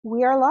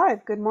We are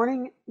live. Good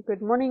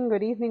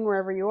evening,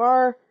 wherever you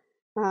are.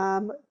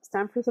 It's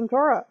time for some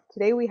Torah.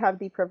 Today we have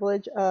the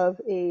privilege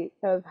of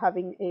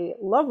having a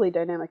lovely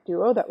dynamic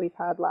duo that we've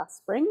had last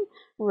spring,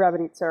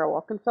 Rabbanit Sara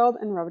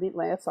Wolkenfeld and Rabbanit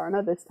Leah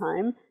Sarna, this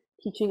time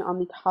teaching on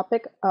the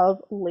topic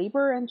of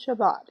labor and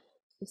Shabbat,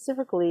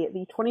 specifically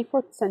the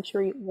 24th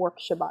century work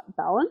Shabbat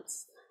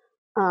balance.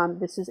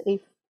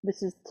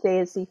 Today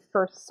is the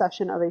first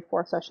session of a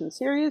four-session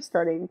series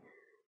starting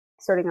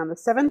on the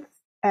 7th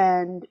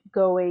and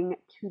going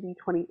to the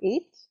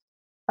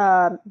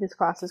 28th. This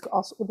class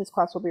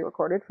will be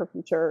recorded for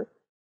future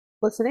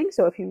listening.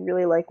 So if you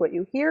really like what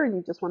you hear and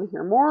you just want to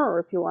hear more, or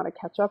if you want to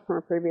catch up from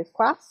a previous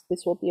class,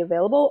 this will be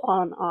available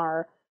on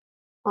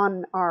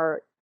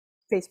our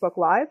Facebook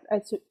Live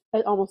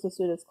almost as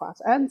soon as class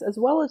ends, as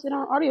well as in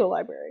our audio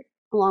library,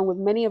 along with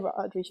many of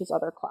Adrisha's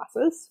other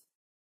classes.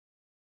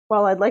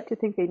 While I'd like to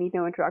think they need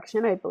no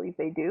introduction, I believe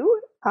they do.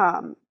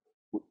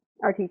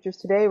 Our teachers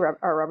today are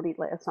Rabbanit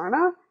Leah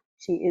Sarna.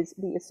 She is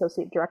the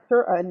Associate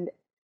Director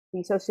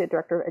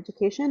of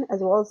Education, as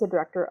well as the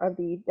Director of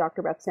the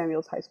Dr. Beth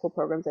Samuels High School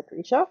programs at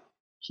Drisha.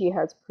 She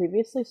has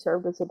previously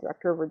served as the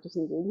Director of Religious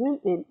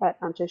Engagement at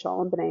Anshe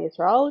Shalom B'nai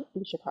Israel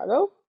in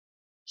Chicago.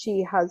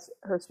 She has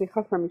her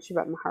smicha from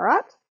Yeshivat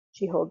Maharat.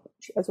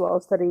 As well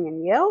as studying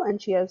in Yale,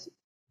 and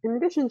in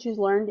addition, she's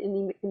learned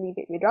in the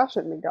Beit Midrash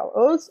at Migdal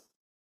Oz,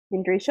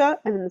 in Drisha,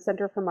 and in the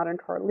Center for Modern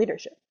Torah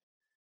Leadership.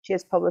 She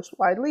has published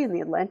widely in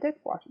The Atlantic,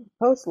 Washington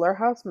Post, Lehr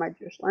House, My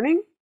Jewish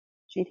Learning.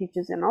 She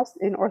teaches in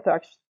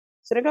Orthodox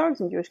synagogues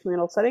and Jewish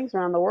communal settings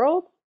around the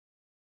world.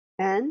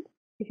 And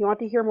if you want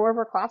to hear more of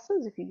her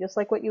classes, if you just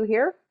like what you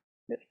hear,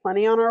 there's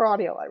plenty on our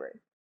audio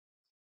library.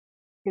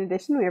 In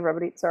addition, we have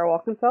Rabbanit Sara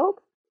Wolkenfeld.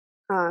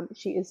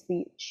 She is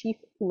the Chief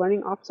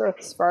Learning Officer of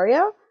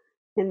Sefaria,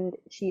 and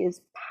she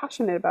is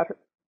passionate about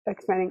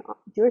expanding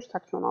Jewish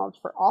textual knowledge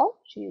for all.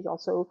 She has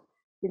also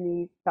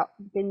been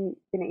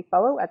a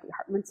fellow at the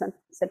Hartman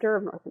Center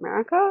of North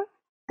America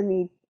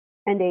and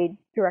a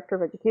director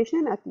of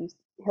education at the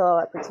Hillel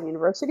at Princeton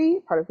University,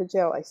 part of the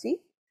JLIC.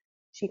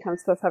 She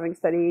comes to us having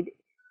studied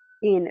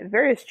in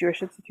various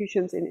Jewish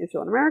institutions in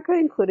Israel and America,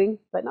 including,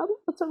 but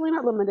certainly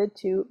not limited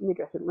to,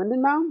 Midrash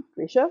Lindenbaum,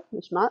 Drisha,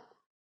 Mishmat,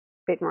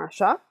 Beit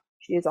Marasha.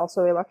 She is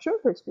also a lecturer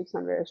who speaks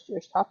on various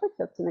Jewish topics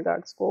at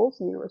synagogue schools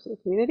and university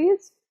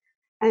communities,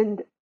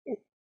 and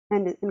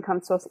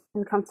comes to us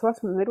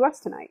from the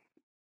Midwest tonight.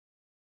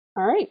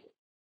 All right.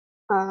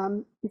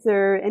 Is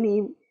there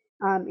any,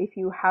 if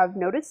you have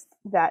noticed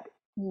that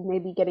you may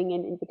be getting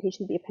an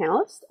invitation to be a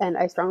panelist, and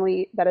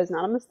that is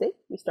not a mistake.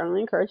 We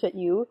strongly encourage that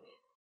you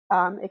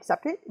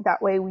accept it.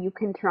 That way you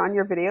can turn on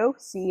your video,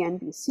 see and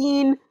be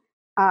seen.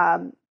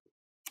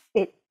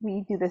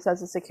 We do this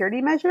as a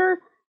security measure.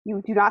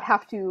 You do not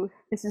have to,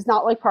 this is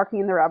not like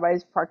parking in the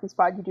rabbi's parking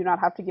spot. You do not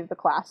have to give the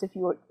class if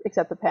you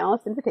accept the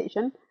panelist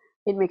invitation.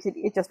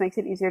 It just makes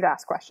it easier to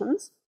ask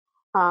questions.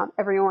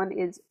 Everyone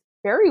is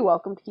very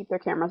welcome to keep their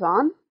cameras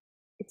on.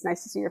 It's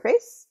nice to see your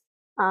face.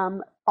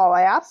 All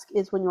I ask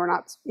is if you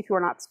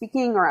are not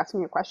speaking or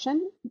asking a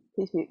question,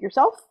 please mute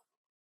yourself.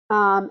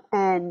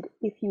 And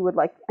if you would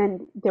like,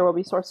 and there will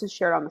be sources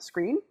shared on the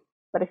screen,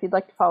 but if you'd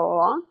like to follow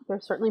along, they're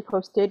certainly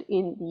posted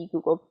in the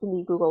Google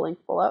link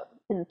below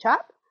in the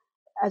chat,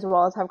 as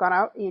well as have gone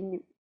out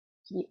in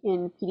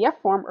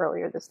PDF form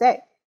earlier this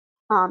day.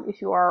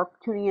 If you are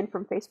tuning in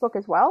from Facebook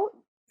as well,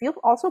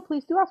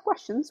 please do ask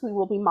questions. We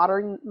will be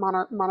monitoring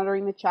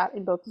the chat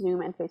in both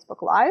Zoom and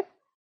Facebook Live.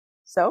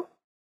 So,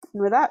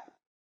 and with that,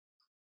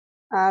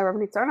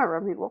 Rabbanit Sarna,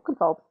 Rabbanit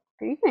Wolkenfeld,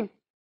 good evening.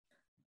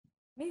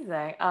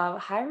 Amazing.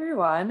 Hi,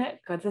 everyone.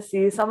 Good to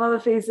see some of the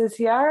faces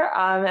here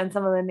and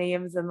some of the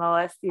names in the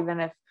list, even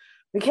if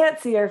we can't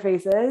see our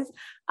faces,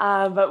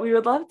 but we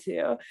would love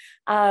to.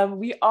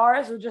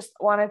 So just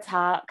wanted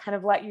to kind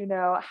of let you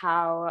know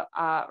how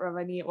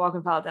Rabbanit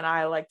Wolkenfeld and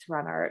I like to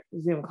run our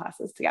Zoom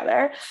classes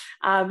together.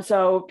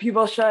 So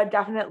people should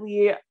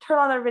definitely turn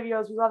on their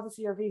videos. We love to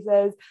see your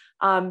faces,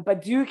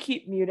 but do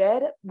keep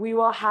muted. We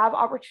will have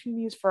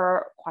opportunities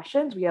for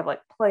questions. We have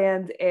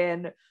planned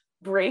in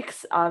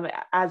breaks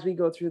as we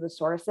go through the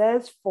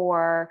sources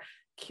for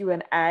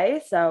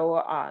Q&A.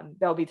 So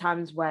there'll be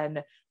times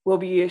when we'll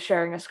be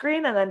sharing a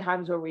screen and then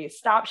times where we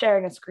stop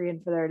sharing a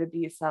screen for there to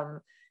be some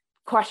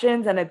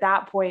questions. And at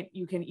that point,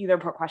 you can either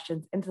put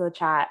questions into the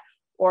chat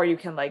or you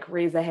can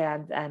raise a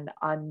hand and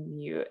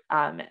unmute.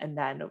 And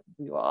then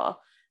we will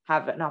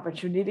have an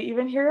opportunity to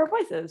even hear your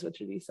voices, which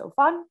would be so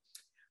fun.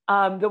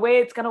 The way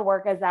it's going to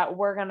work is that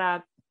we're going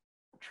to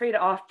trade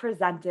off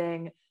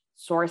presenting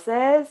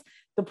sources.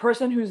 The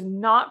person who's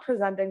not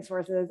presenting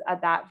sources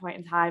at that point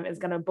in time is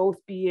going to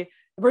both be,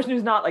 the person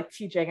who's not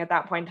teaching at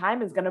that point in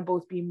time is going to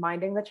both be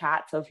minding the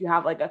chat. So if you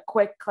have a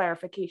quick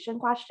clarification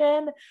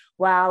question,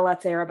 while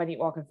let's say Rabbanit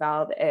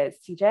Wolkenfeld is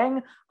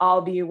teaching,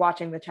 I'll be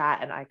watching the chat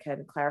and I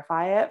can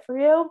clarify it for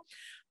you.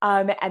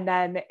 And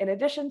then in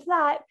addition to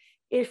that,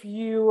 if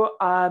you,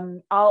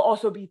 I'll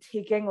also be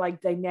taking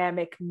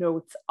dynamic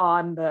notes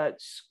on the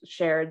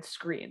shared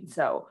screen.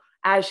 So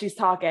as she's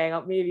talking,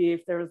 maybe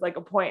if there's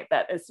a point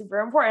that is super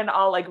important,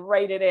 I'll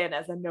write it in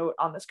as a note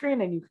on the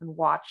screen and you can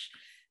watch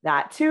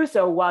that too.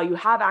 So while you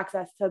have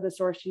access to the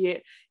source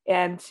sheet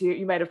and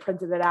you might have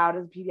printed it out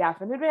as a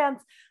PDF in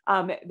advance,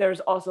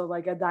 there's also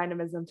like a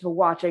dynamism to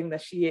watching the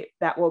sheet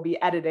that will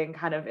be editing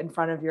kind of in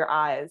front of your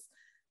eyes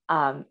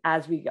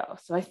as we go.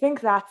 So I think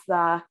that's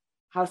the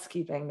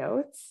housekeeping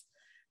notes.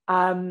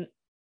 And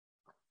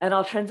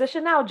I'll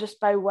transition now just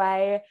by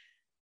way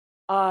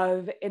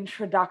of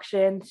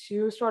introduction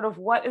to sort of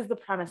what is the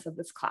premise of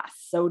this class.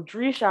 So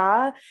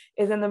Drisha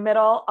is in the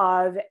middle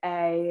of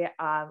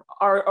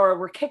or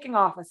we're kicking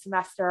off a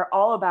semester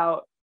all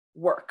about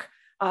work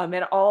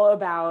and all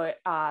about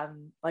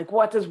like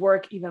what does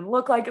work even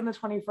look like in the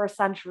 21st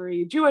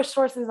century, Jewish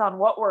sources on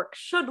what work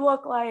should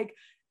look like,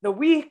 the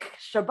week,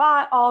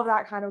 Shabbat, all of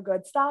that kind of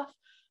good stuff.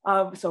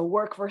 So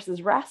work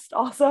versus rest,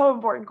 also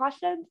important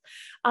questions.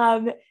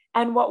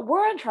 And what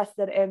we're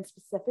interested in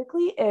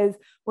specifically is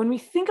when we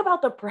think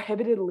about the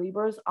prohibited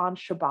labors on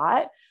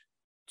Shabbat,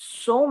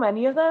 so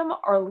many of them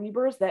are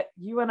labors that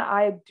you and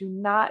I do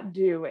not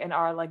do in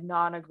our like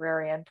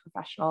non-agrarian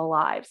professional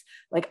lives.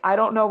 Like, I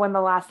don't know when the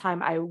last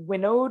time I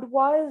winnowed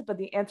was, but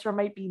the answer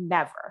might be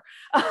never.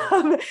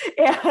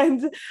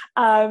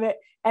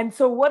 And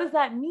so what does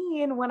that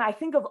mean when I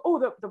think of,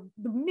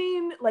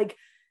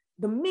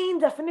 the main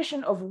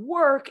definition of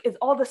work is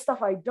all the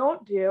stuff I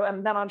don't do.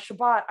 And then on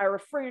Shabbat, I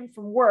refrain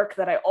from work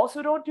that I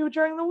also don't do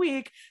during the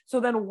week.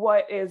 So then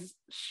what is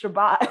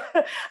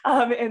Shabbat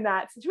in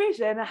that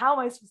situation? How am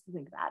I supposed to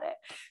think about it?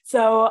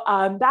 So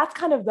that's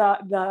kind of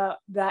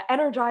the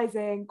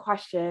energizing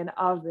question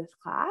of this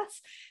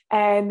class.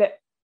 And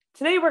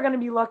today we're going to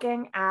be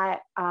looking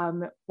at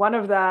one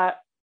of the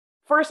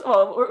first,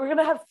 well, we're going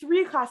to have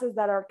 3 classes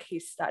that are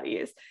case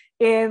studies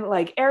in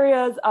like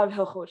areas of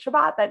Hilchot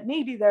Shabbat that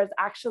maybe there's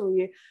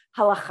actually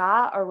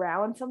halacha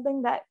around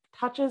something that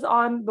touches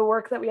on the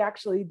work that we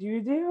actually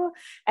do.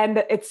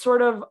 And it's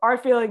sort of, our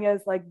feeling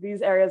is like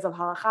these areas of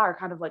halacha are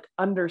kind of like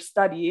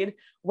understudied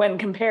when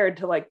compared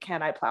to like,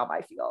 can I plow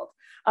my field?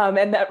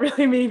 And that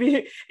really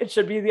maybe it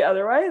should be the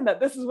other way, and that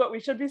this is what we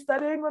should be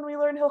studying when we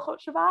learn Hilchot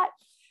Shabbat.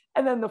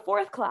 And then the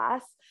 4th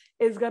class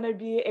is going to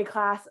be a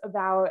class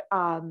about,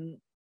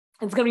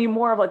 it's going to be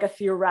more of like a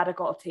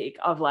theoretical take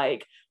of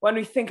like, when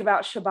we think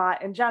about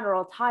Shabbat in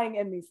general, tying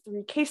in these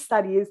 3 case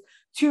studies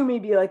to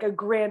maybe like a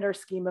grander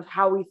scheme of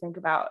how we think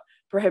about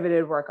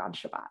prohibited work on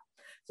Shabbat.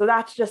 So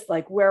that's just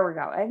like where we're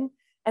going.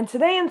 And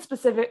today in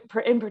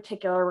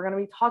particular, we're going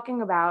to be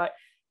talking about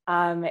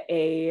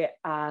a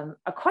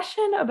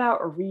question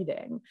about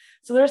reading.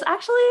 So there's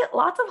actually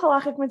lots of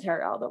halachic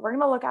material that we're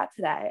going to look at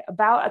today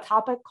about a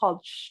topic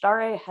called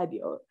Shtare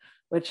Hedyot,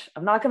 which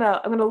I'm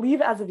going to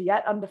leave as of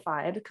yet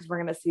undefined, because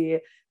we're going to see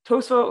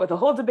Tosfot with a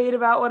whole debate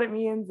about what it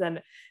means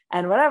and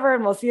whatever,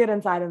 and we'll see it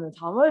inside in the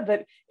Talmud,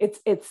 but it's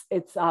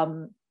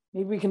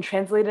maybe we can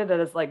translate it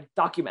as like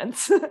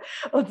documents.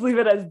 Let's leave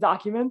it as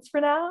documents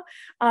for now.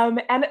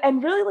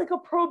 And really like a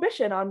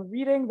prohibition on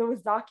reading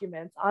those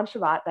documents on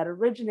Shabbat that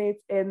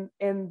originates in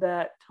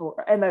the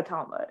Torah and the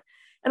Talmud.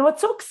 And what's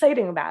so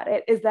exciting about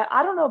it is that,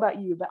 I don't know about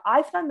you, but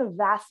I spend the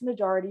vast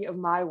majority of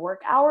my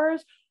work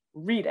hours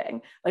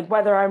reading, like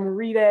whether I'm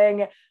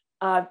reading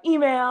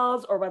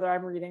emails, or whether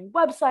I'm reading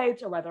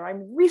websites, or whether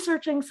I'm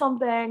researching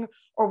something,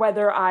 or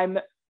whether I'm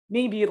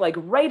maybe like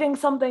writing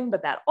something,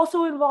 but that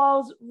also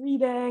involves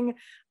reading.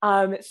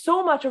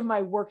 So much of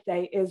my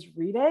workday is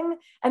reading.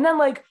 And then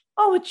like,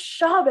 oh, it's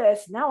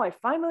Shabbos, now I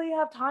finally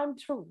have time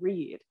to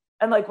read.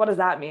 And like, what does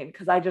that mean?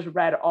 Because I just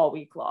read all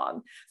week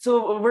long.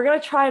 So we're going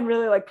to try and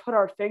really like put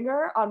our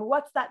finger on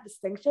what's that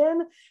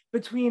distinction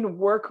between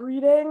work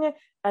reading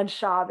and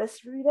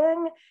Shabbos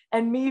reading,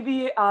 and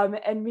maybe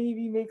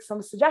make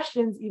some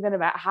suggestions even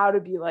about how to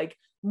be like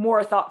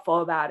more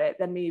thoughtful about it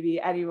than maybe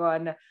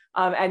anyone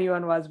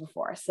was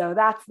before. So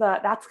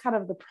that's kind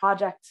of the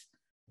project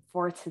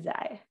for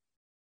today.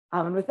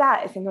 And with that,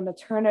 I think I'm going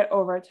to turn it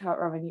over to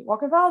Rabbanit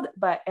Wolkenfeld,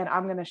 and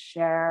I'm going to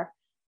share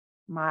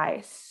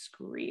my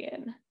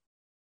screen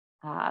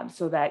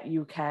so that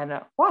you can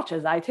watch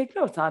as I take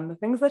notes on the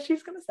things that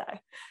she's going to say.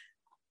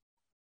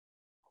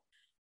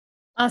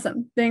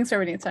 Awesome. Thanks,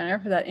 Rabbanit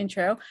Sarna, for that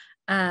intro.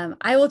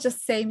 I will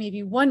just say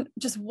maybe one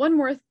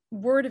more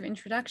word of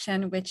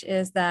introduction, which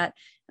is that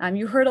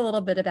you heard a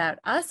little bit about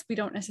us. We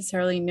don't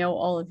necessarily know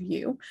all of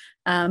you,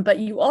 but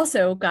you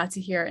also got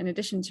to hear, in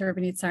addition to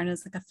Rabbanit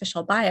Sarna's like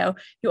official bio,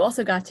 you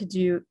also got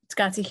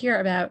to hear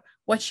about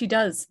what she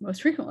does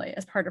most frequently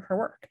as part of her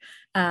work.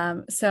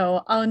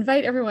 So I'll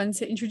invite everyone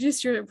to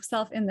introduce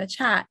yourself in the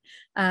chat,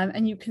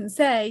 and you can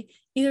say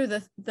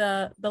either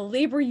the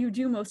labor you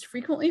do most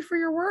frequently for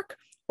your work,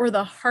 or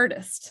the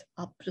hardest,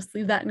 I'll just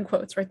leave that in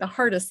quotes, right? The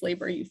hardest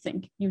labor you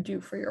think you do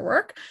for your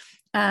work.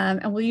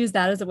 And we'll use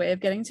that as a way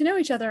of getting to know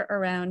each other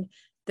around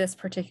this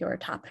particular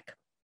topic.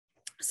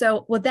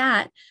 So with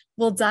that,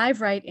 we'll dive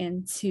right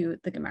into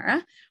the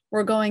Gemara.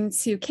 We're going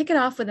to kick it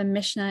off with a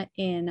Mishnah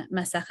in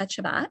Masechet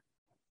Shabbat,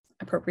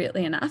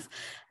 appropriately enough.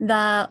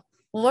 The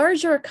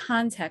larger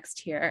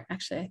context here,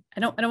 actually,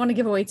 I don't want to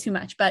give away too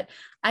much, but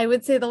I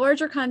would say the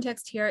larger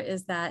context here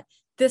is that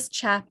this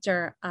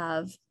chapter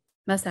of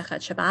Masechet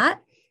Shabbat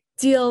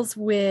deals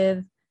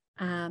with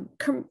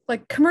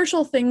like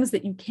commercial things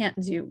that you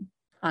can't do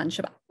on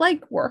Shabbat,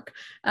 like work,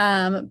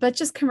 but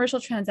just commercial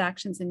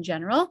transactions in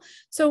general.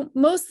 So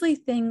mostly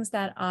things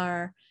that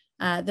are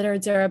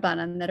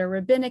derabanan, that are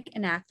rabbinic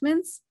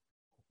enactments,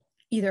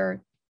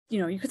 either,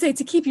 you could say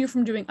to keep you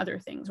from doing other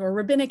things, or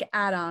rabbinic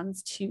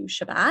add-ons to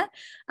Shabbat.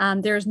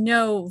 There's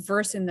no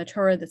verse in the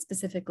Torah that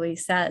specifically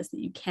says that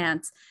you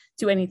can't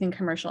do anything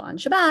commercial on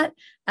Shabbat.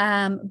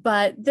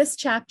 But this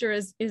chapter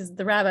is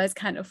the rabbis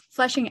kind of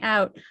fleshing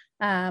out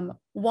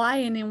why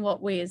and in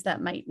what ways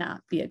that might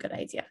not be a good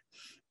idea.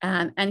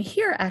 And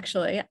here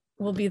actually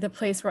will be the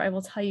place where I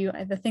will tell you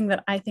the thing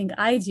that I think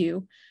I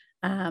do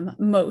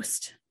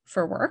most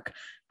for work,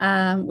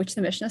 which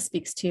the Mishnah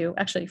speaks to,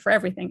 actually for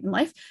everything in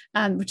life,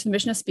 which the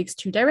Mishnah speaks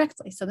to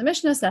directly. So the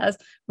Mishnah says,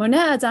 "Moneh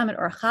adam et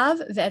orchav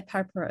ve'et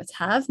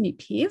parparotav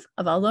mipiv,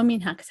 aval lo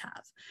min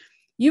haktav."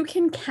 You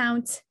can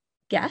count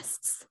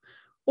guests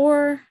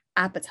or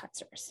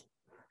appetizers.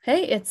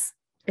 Okay, it's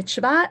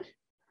Shabbat.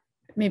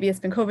 Maybe it's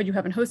been COVID, you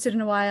haven't hosted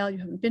in a while, you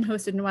haven't been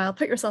hosted in a while.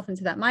 Put yourself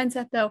into that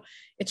mindset though.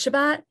 It's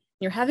Shabbat,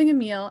 you're having a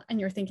meal and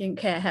you're thinking,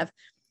 okay, I have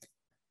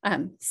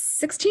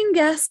 16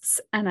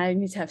 guests and I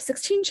need to have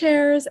 16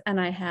 chairs and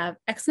I have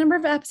X number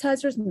of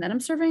appetizers and then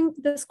I'm serving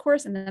this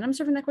course and then I'm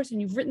serving that course,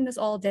 and you've written this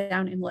all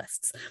down in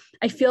lists.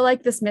 I feel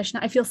like this Mishnah,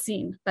 I feel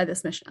seen by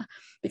this Mishnah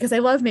because I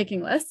love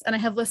making lists and I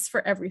have lists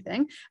for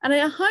everything. And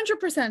I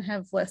 100%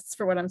 have lists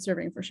for what I'm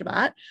serving for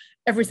Shabbat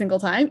every single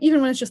time,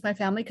 even when it's just my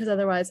family, because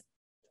otherwise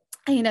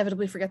I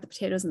inevitably forget the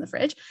potatoes in the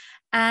fridge.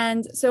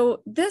 And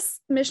so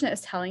this Mishnah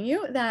is telling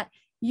you that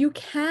you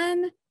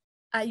can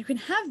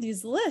have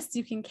these lists,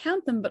 you can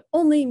count them, but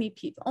only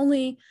mipiv,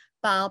 only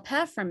Baal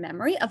Peh from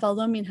memory, aval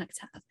lo min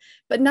haktav,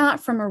 but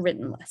not from a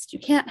written list. You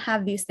can't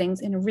have these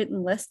things in a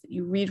written list that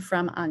you read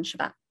from on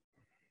Shabbat.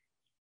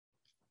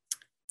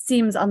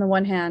 Seems on the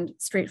one hand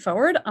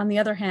straightforward. On the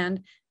other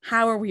hand,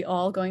 how are we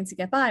all going to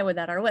get by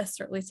without our lists?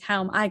 Or at least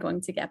how am I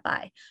going to get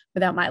by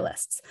without my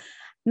lists?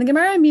 And the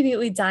Gemara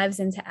immediately dives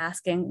into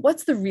asking,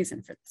 what's the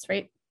reason for this,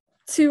 right?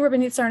 To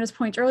Rabbanit Sarna's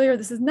point earlier,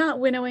 this is not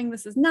winnowing,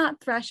 this is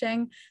not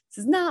threshing, this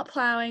is not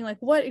plowing. Like,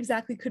 what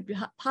exactly could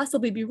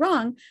possibly be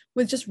wrong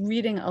with just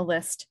reading a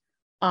list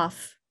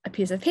off a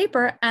piece of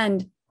paper?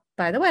 And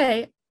by the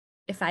way,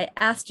 if I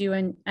asked you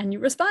and you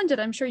responded,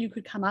 I'm sure you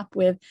could come up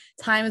with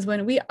times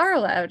when we are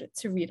allowed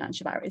to read on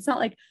Shabbat. It's not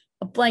like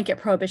a blanket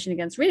prohibition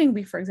against reading.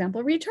 We, for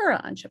example, read Torah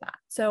on Shabbat.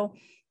 So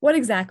what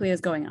exactly is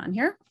going on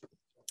here?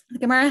 The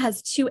Gemara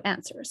has two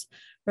answers.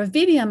 Rav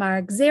Bibi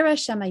Amar, Gzera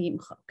Shamayim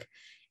Chok.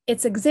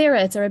 It's a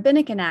gzera, it's a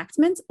rabbinic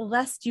enactment,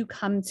 lest you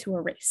come to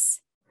erase.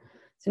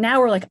 So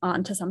now we're like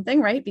on to something,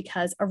 right?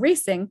 Because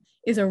erasing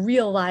is a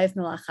real live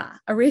melacha.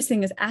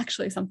 Erasing is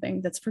actually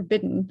something that's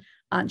forbidden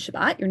on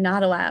Shabbat. You're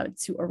not allowed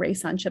to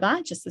erase on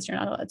Shabbat, just as you're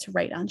not allowed to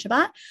write on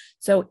Shabbat.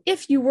 So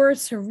if you were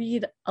to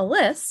read a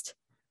list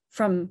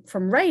from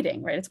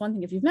writing, right? It's one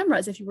thing if you've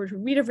memorized. If you were to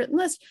read a written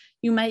list,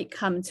 you might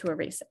come to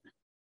erase it.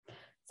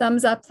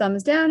 Thumbs up,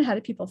 thumbs down. How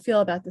do people feel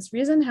about this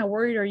reason? How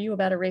worried are you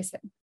about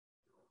erasing?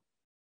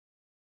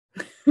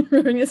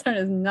 Rabbanit Sarna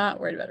is not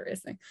worried about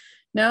erasing.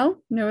 No,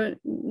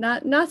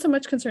 not so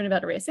much concerned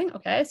about erasing.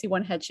 Okay, I see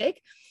one head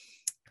shake.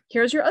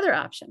 Here's your other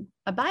option.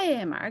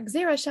 Abaye Amar,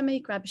 Gzera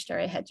Shamayik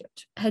Rabishtere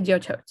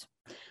Hedyotot.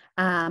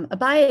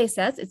 Abaye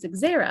says it's a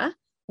Gzera,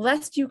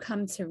 lest you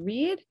come to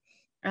read.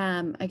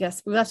 I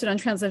guess we left it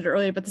untranslated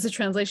earlier, but there's a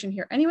translation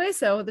here anyway.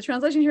 So the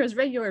translation here is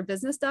regular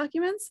business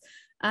documents.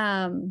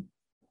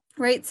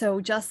 Right.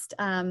 So just,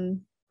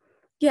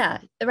 yeah,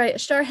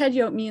 right. Shtar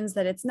Hedyot means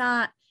that it's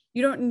not,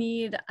 you don't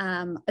need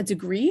a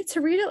degree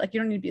to read it. Like you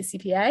don't need to be a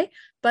CPA,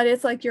 but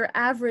it's like your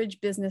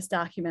average business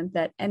document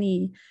that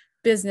any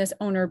business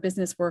owner,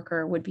 business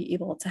worker would be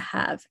able to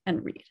have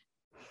and read.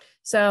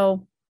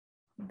 So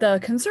the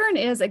concern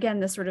is, again,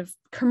 this sort of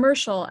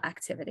commercial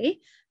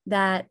activity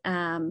that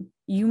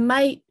you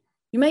might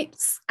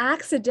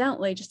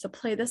accidentally, just to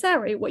play this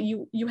out, right? What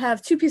you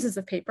have two pieces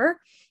of paper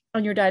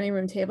on your dining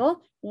room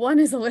table. One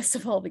is a list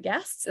of all the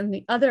guests, and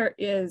the other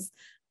is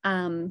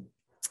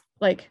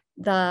like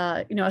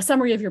a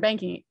summary of your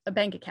bank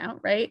account,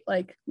 right?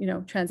 Like,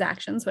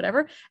 transactions,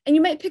 whatever. And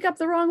you might pick up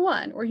the wrong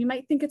one, or you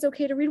might think it's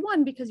okay to read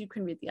one because you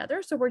can read the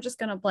other. So we're just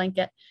going to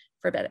blanket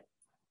forbid it.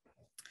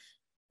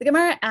 The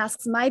Gemara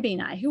asks, my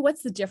Beinai,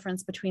 what's the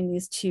difference between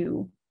these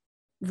two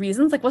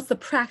reasons? Like, what's the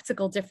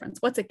practical difference?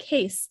 What's a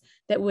case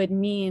that would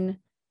mean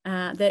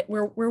that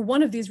where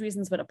one of these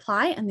reasons would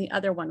apply and the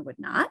other one would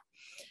not?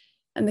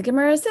 And the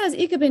Gemara says,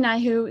 Ika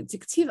Beinahu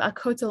diktiv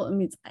akotel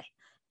umitzai.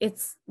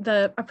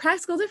 A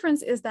practical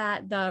difference is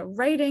that the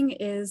writing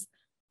is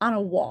on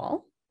a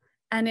wall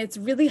and it's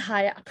really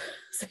high up,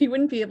 so you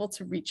wouldn't be able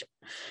to reach it.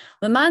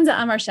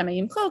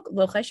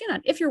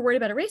 If you're worried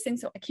about erasing,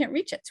 so I can't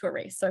reach it to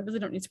erase, so I really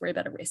don't need to worry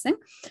about erasing.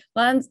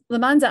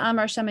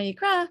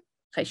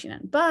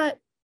 But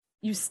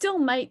you still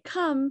might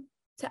come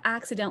to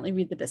accidentally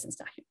read the business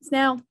documents.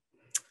 Now,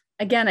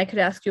 again, I could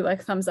ask you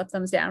like thumbs up,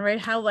 thumbs down, right?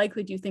 How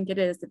likely do you think it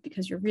is that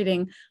because you're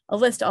reading a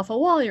list off a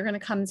wall, you're going to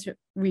come to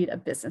read a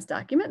business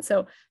document?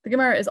 So the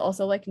Gemara is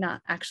also like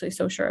not actually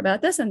so sure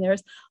about this. And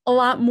there's a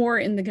lot more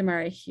in the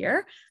Gemara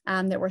here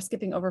that we're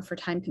skipping over for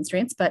time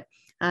constraints, but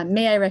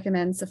may I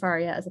recommend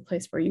Sefaria as a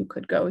place where you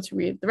could go to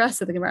read the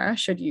rest of the Gemara,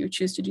 should you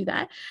choose to do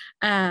that.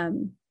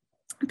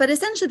 But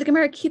essentially the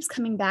Gemara keeps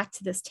coming back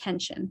to this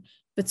tension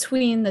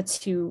between the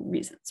two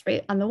reasons,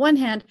 right? On the one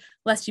hand,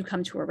 lest you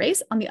come to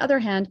erase. On the other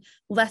hand,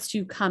 lest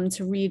you come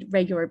to read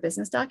regular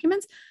business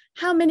documents.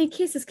 How many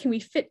cases can we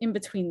fit in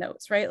between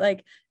those, right?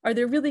 Like, are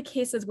there really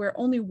cases where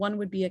only one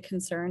would be a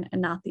concern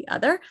and not the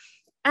other?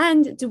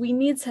 And do we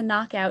need to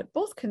knock out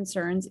both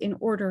concerns in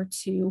order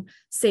to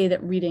say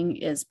that reading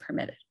is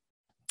permitted?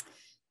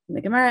 And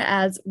the Gemara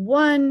adds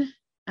one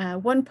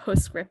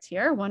postscript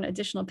here, one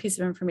additional piece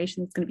of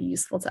information that's going to be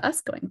useful to us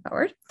going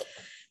forward.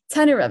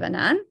 Tanu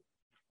Rabbanan.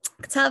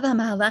 If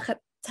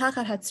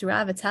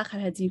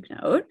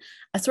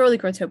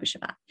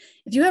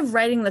you have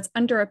writing that's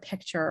under a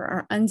picture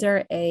or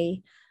under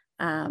a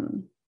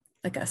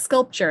like a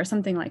sculpture or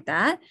something like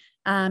that,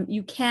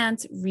 you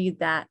can't read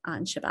that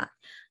on Shabbat.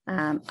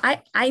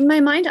 In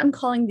my mind, I'm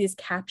calling these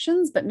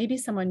captions, but maybe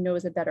someone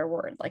knows a better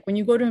word. Like when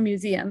you go to a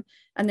museum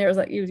and there's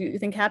like, you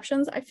think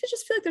captions, I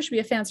just feel like there should be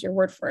a fancier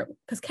word for it,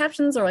 because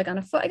captions are like on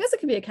a foot. I guess it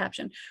could be a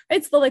caption, right?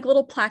 It's the like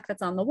little plaque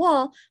that's on the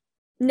wall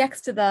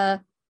next to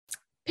the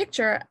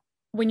picture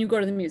when you go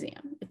to the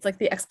museum. It's like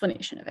the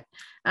explanation of it.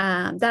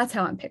 That's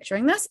how I'm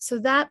picturing this. So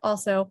that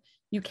also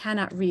you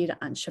cannot read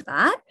on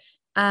Shabbat,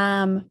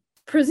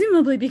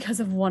 presumably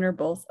because of one or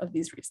both of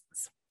these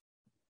reasons.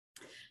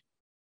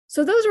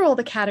 So those are all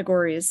the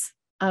categories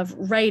of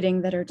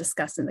writing that are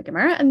discussed in the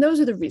Gemara, and those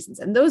are the reasons.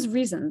 And those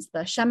reasons,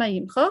 the Shema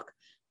Yimchok,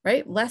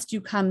 right, lest you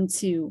come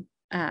to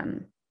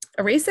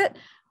erase it,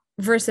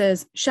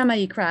 versus Shema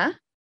Yikra,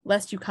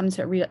 lest you come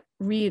to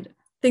read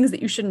things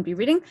that you shouldn't be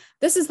reading.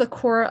 This is the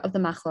core of the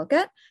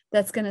machloket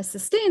that's going to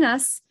sustain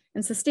us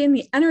and sustain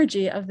the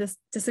energy of this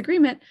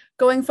disagreement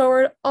going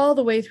forward all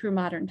the way through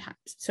modern times.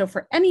 So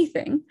for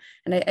anything,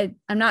 and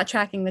I'm not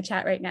tracking the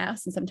chat right now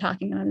since I'm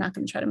talking, and I'm not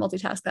going to try to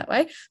multitask that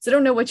way. So I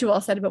don't know what you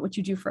all said about what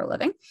you do for a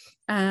living.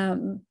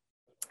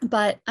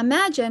 But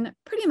imagine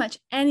pretty much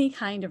any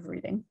kind of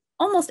reading,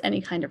 almost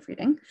any kind of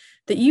reading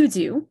that you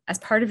do as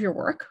part of your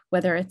work,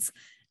 whether it's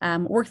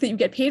work that you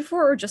get paid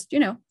for or just,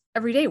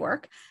 everyday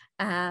work.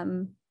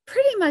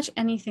 Pretty much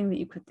anything that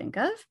you could think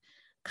of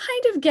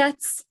kind of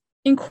gets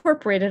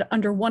incorporated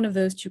under one of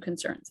those two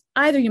concerns.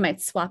 Either you might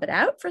swap it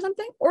out for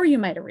something, or you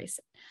might erase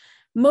it.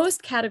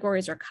 Most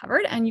categories are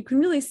covered, and you can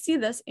really see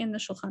this in the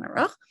Shulchan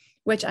Aruch,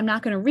 which I'm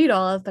not going to read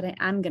all of, but I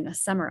am going to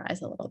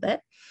summarize a little bit.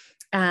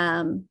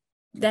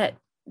 That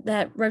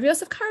Rav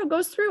Yosef Karo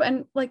goes through,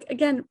 and like,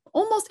 again,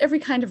 almost every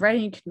kind of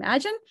writing you can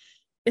imagine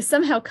is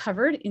somehow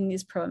covered in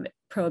these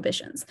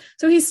prohibitions.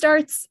 So he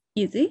starts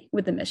easy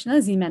with the Mishnah,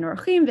 Zimen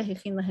Orchim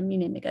vehechin lahem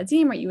minei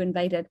megadim, right? You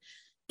invited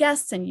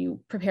guests and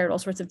you prepared all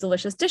sorts of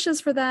delicious dishes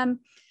for them.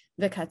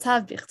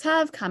 V'katav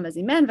bichtav kama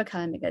zimen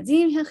v'kama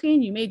megadim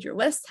hechin. You made your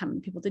list. How many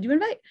people did you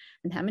invite?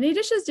 And how many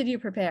dishes did you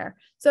prepare?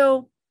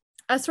 So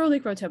asur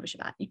likro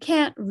b'Shabbat. You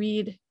can't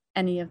read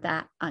any of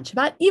that on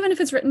Shabbat, even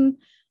if it's written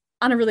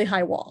on a really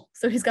high wall.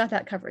 So he's got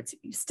that covered too.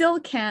 You still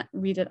can't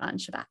read it on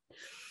Shabbat.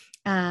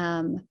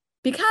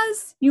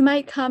 Because you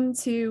might come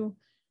to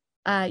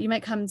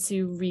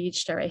read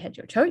Shtarei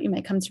Hedyotot, you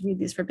might come to read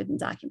these forbidden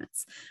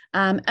documents.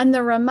 And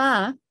the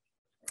Rama,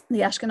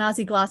 the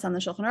Ashkenazi gloss on the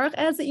Shulchan Aruch,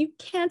 adds that you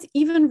can't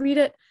even read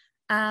it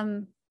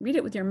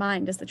with your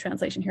mind, is the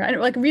translation here. I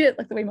don't read it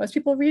like the way most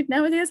people read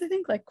nowadays, I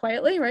think, like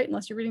quietly, right?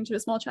 Unless you're reading to a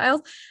small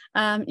child.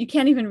 You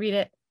can't even read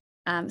it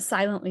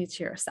silently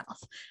to yourself.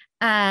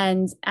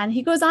 And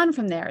he goes on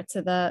from there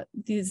to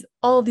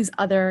all of these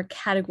other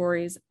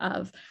categories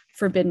of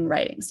forbidden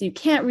writing. So you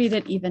can't read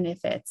it even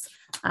if it's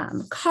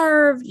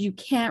carved. You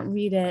can't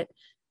read it.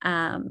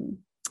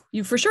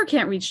 You for sure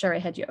can't read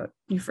Shtarei Hedyotot.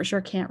 You for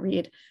sure can't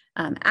read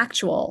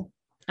actual,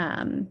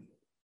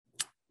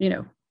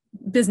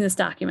 business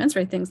documents,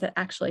 right? Things that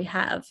actually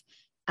have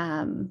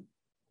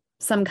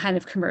some kind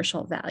of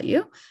commercial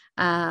value.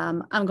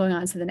 I'm going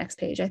on to the next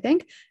page, I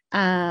think,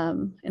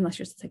 unless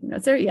you're still taking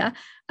notes there. Yeah.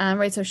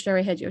 Right. So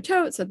Shtarei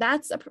Hedyotot. So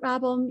that's a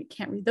problem. You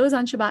can't read those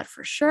on Shabbat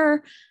for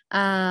sure.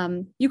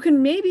 You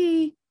can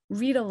maybe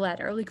read a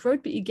letter, like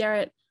wrote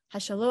be'igeret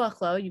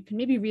hashaloach lo. You can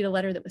maybe read a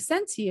letter that was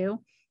sent to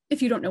you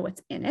if you don't know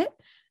what's in it.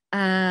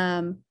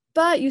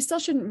 But you still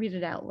shouldn't read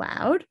it out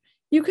loud.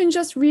 You can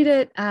just read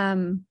it,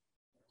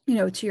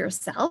 to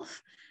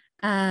yourself.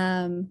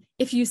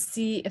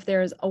 If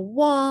there's a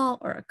wall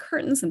or a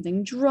curtain,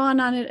 something drawn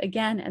on it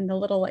again, and the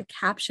little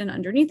caption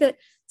underneath it,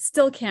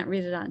 still can't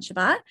read it on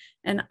Shabbat,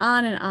 and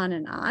on and on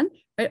and on,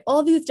 right?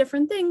 All these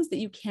different things that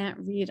you can't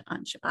read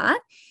on Shabbat.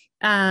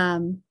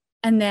 And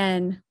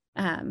then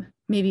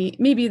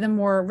maybe the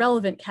more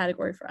relevant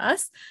category for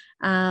us,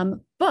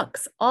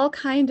 books, all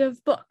kind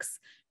of books,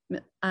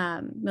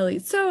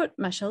 Militzot,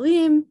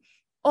 Mashalim,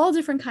 all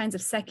different kinds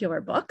of secular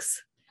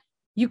books.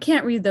 You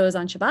can't read those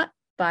on Shabbat,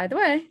 by the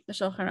way, the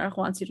Shulchan Aruch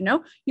wants you to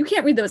know, you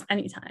can't read those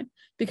anytime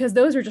because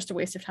those are just a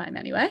waste of time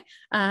anyway.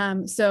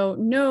 So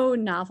no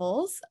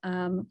novels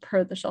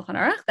per the Shulchan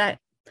Aruch. That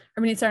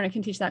Rabbanit Sarna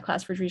can teach that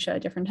class for Drisha at a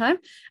different time.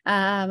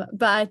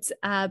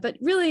 But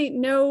really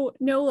no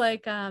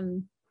like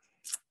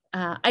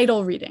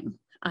idle reading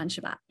on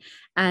Shabbat.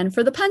 And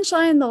for the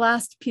punchline, the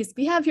last piece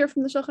we have here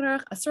from the Shulchan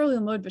Aruch, Asur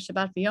lilmod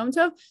b'Shabbat v'Yom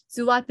Tov,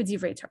 zulat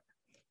b'divrei Torah.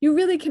 You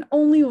really can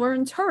only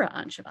learn Torah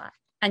on Shabbat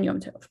and Yom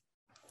Tov.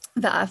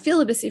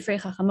 Va'afilu b'sifrei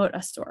chachamot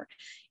asur.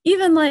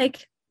 Even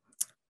like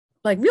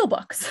real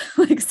books,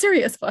 like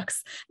serious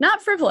books,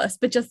 not frivolous,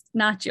 but just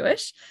not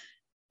Jewish.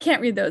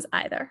 Can't read those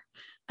either.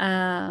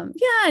 And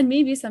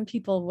maybe some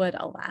people would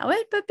allow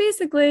it, but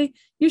basically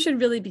you should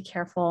really be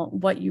careful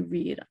what you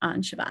read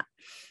on Shabbat.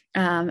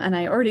 And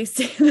I already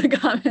see the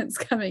comments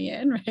coming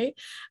in, right?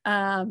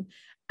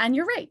 And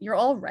you're right, you're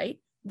all right.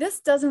 This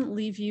doesn't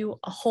leave you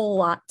a whole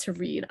lot to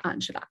read on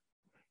Shabbat.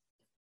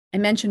 I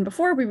mentioned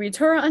before, we read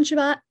Torah on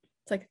Shabbat.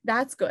 It's like,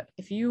 that's good.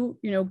 If you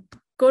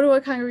go to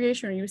a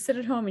congregation or you sit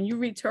at home and you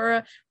read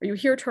Torah or you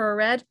hear Torah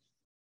read,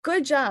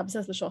 good job,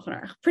 says the Shulchan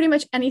Aruch. Pretty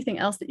much anything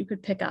else that you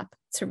could pick up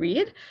to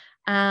read,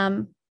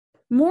 more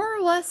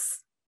or less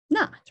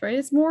not, right?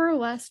 It's more or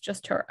less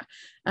just Torah.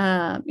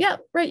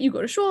 Right. You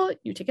go to shul,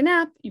 you take a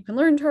nap, you can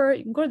learn Torah,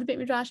 you can go to the Beit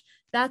Midrash.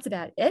 That's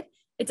about it.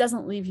 It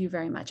doesn't leave you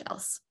very much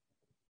else.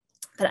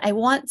 But I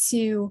want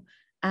to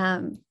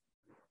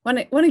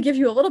give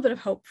you a little bit of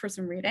hope for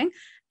some reading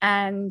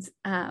and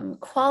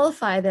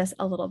qualify this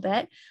a little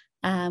bit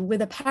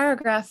with a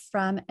paragraph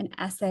from an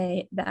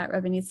essay that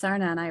Rabbanit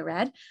Sarna and I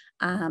read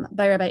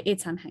by Rabbi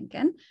Eitzam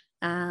Henkin,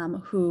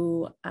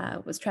 who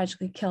was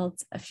tragically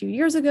killed a few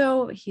years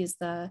ago. He was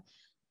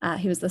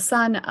the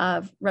son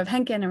of Rav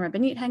Henkin and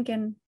Rabbanit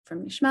Henkin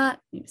from Nishmat.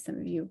 Maybe some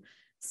of you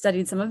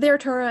studied some of their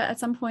Torah at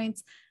some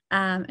point.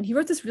 And he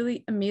wrote this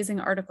really amazing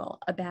article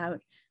about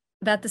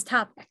this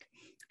topic.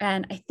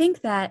 And I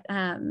think that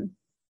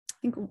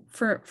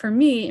for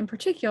me in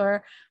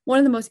particular, one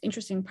of the most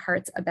interesting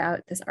parts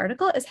about this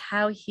article is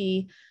how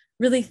he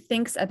really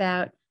thinks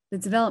about the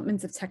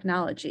developments of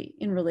technology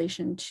in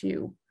relation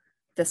to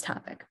this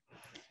topic.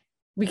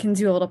 We can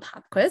do a little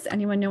pop quiz.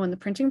 Anyone know when the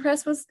printing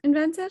press was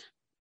invented?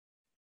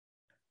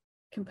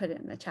 Can put it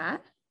in the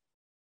chat.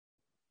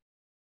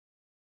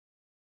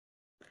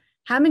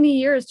 How many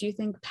years do you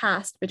think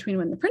passed between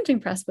when the printing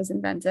press was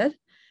invented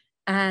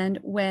and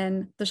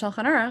when the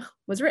Shulchan Aruch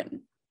was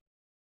written?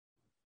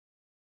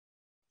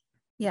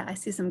 Yeah, I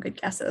see some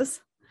good guesses.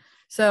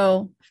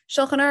 So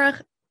Shulchan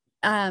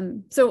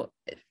Aruch, so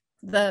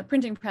the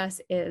printing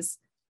press is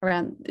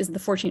the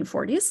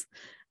 1440s.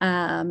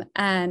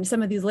 And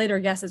some of these later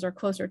guesses are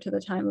closer to the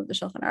time of the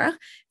Shulchan Aruch.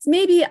 It's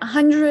maybe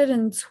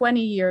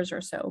 120 years or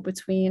so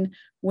between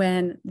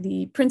when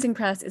the printing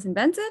press is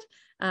invented,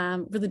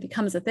 really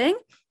becomes a thing,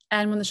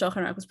 and when the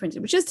Shulchan Aruch was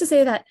printed, which is to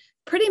say that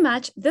pretty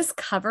much this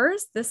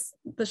covers, the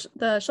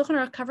Shulchan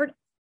Aruch covered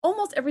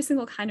almost every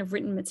single kind of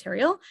written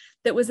material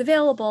that was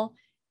available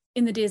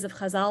in the days of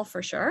Chazal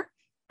for sure,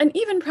 and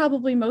even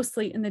probably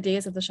mostly in the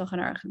days of the Shulchan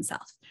Aruch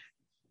himself.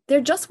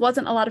 There just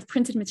wasn't a lot of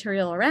printed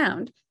material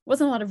around,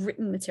 wasn't a lot of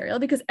written material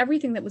because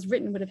everything that was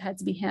written would have had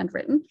to be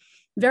handwritten,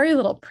 very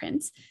little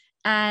print.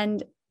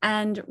 And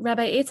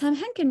Rabbi Eitzam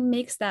Henkin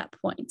makes that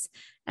point.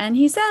 And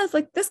he says,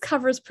 like, this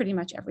covers pretty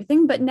much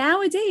everything, but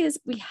nowadays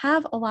we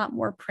have a lot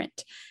more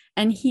print.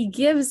 And he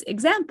gives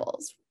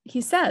examples. He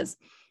says,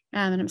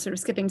 and I'm sort of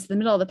skipping to the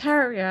middle of the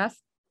paragraph,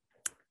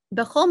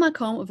 B'chol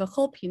makom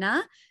u'v'chol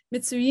pina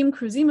mitzuyim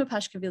kruzim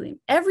u'pashkavilim.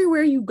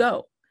 Everywhere you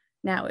go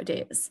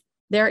nowadays,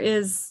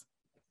 there's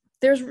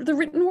the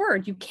written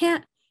word. You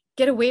can't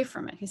get away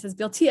from it. He says,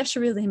 Bilti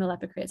ashari lehim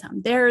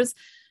elepikretam.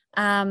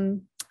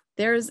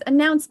 There's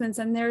announcements,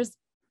 and there's,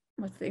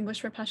 what's the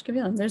English for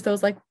pashkavilim? There's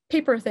those like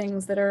paper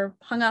things that are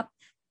hung up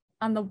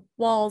on the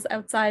walls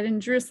outside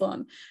in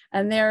Jerusalem.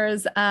 And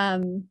there's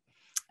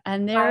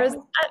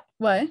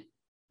what?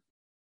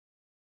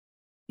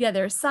 Yeah,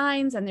 there's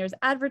signs and there's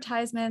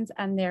advertisements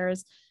and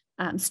there's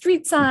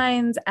street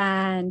signs,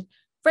 and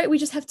right, we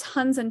just have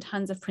tons and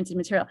tons of printed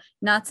material,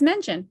 not to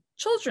mention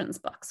children's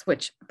books,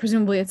 which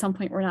presumably at some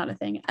point were not a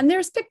thing. And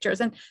there's pictures,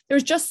 and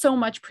there's just so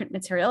much print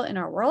material in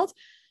our world.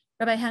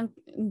 Rabbi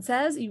Henkin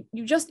says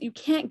you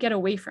can't get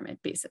away from it,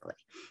 basically.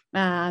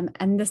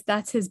 And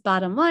that's his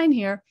bottom line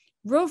here.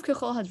 Rov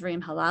kechol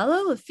hadvarim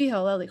halalu lefi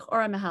halal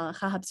lichora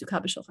mehalacha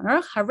hapsuka b'Shulchan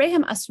Aruch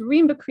harehem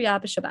asurim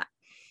b'kriya b'Shabbat.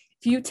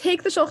 If you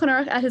take the Shulchan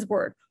Aruch at his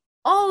word,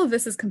 all of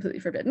this is completely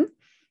forbidden,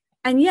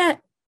 and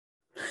yet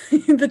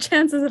the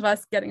chances of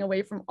us getting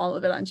away from all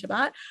of it on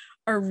Shabbat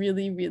are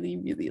really, really,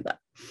 really low.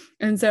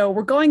 And so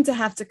we're going to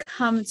have to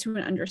come to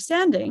an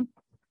understanding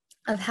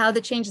of how the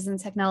changes in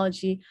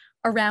technology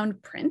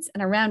around print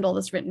and around all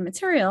this written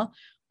material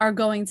are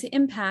going to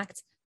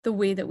impact the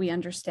way that we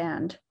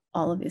understand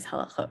all of these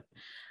halachot.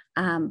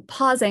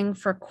 Pausing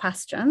for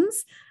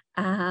questions,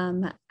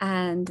 and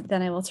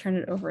then I will turn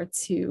it over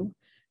to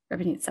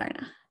Rabbanit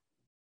Sarna.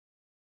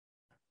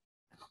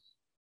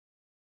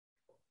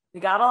 We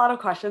got a lot of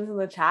questions in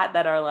the chat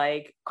that are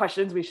like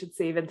questions we should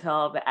save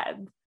until the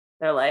end.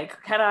 they're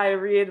like, can I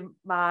read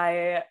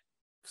my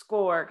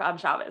schoolwork on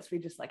Shabbos? We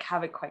just like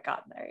haven't quite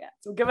gotten there yet.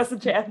 So give us a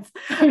chance.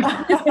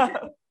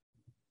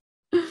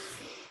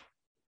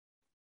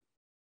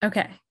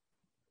 Okay.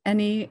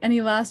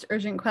 Any last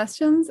urgent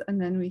questions?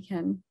 And then we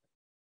can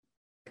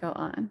go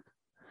on.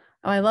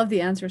 Oh, I love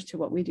the answers to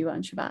what we do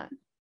on Shabbat,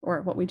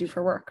 or what we do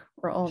for work,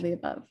 or all of the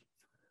above.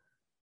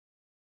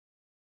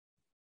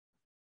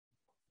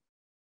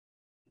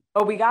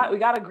 Oh, we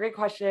got a great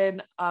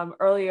question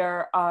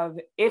earlier of,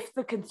 if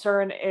the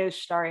concern is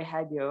Shtari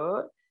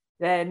Hadyu,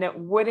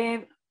 then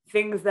wouldn't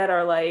things that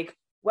are like,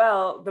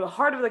 well, the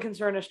heart of the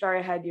concern is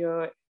Shtari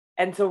Hadyu,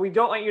 and so we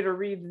don't want you to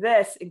read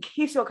this in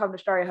case you'll come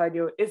to Shtari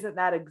Hadyu, isn't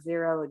that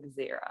Gzera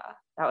l'Gzera?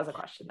 That was a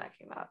question that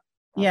came up.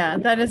 Yeah,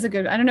 that is a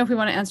good, I don't know if we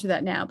want to answer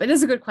that now, but it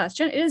is a good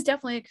question. It is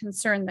definitely a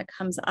concern that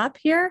comes up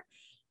here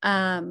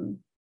in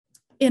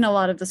a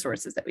lot of the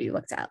sources that we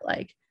looked at.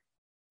 Like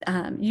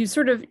you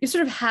sort of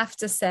have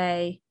to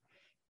say,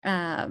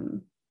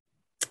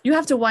 you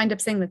have to wind up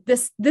saying that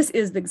this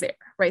is the Gzera,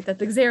 right? That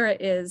the Gzera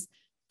is,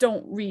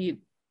 don't read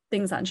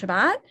things on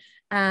Shabbat.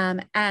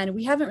 And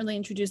we haven't really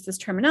introduced this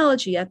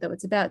terminology yet, though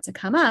it's about to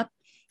come up,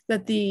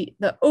 that the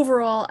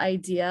overall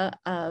idea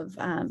of,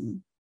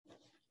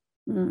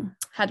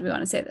 how do we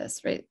want to say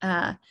this, right?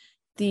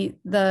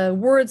 The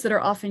words that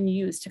are often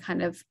used to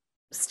kind of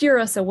steer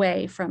us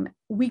away from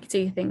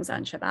weekday things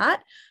on Shabbat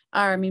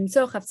are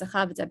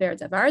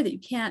that you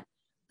can't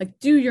like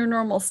do your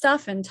normal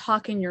stuff and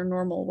talk in your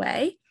normal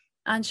way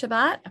on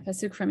Shabbat, a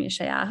pasuk from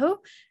Yeshayahu.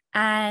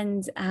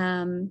 And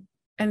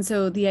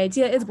so the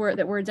idea is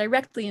that we're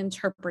directly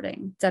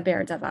interpreting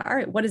daber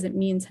davar. What does it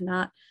mean to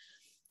not,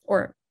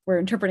 or we're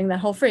interpreting that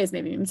whole phrase,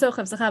 maybe what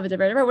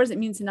does it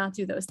mean to not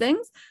do those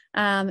things?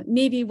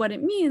 Maybe what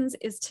it means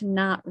is to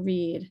not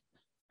read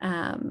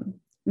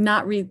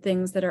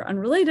things that are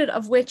unrelated to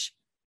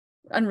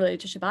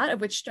Shabbat, of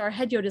which Shtar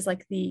Hedyot is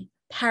like the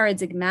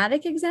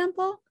paradigmatic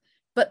example,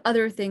 but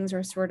other things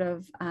are sort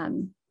of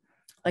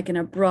like in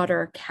a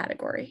broader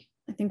category.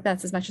 I think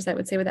that's as much as I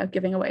would say without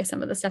giving away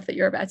some of the stuff that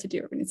you're about to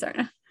do, Rabbanit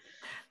Sarna.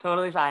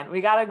 Totally fine.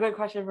 We got a good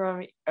question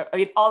from, I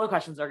mean, all the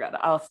questions are good.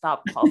 I'll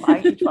stop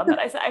qualifying each one that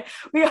I say.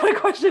 We got a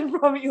question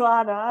from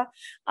Ilana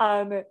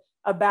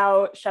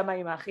about Shema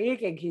Yimachik,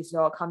 in case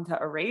you'll come to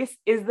erase.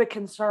 Is the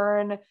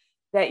concern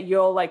that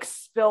you'll like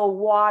spill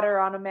water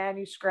on a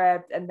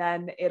manuscript and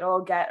then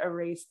it'll get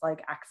erased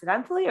like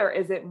accidentally, or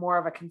is it more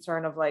of a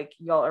concern of like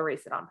you'll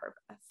erase it on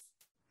purpose?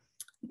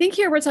 I think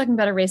here we're talking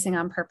about erasing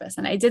on purpose.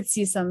 And I did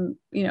see some,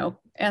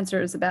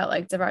 answers about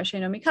like davar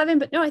she'eino mikavin,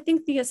 but no, I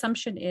think the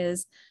assumption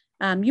is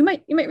you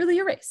might really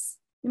erase.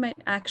 You might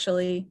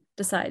actually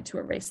decide to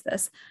erase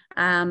this.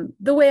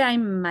 The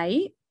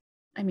way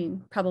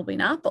probably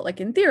not, but like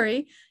in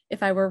theory,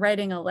 if I were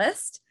writing a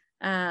list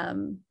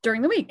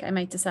during the week, I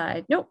might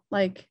decide, nope,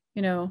 I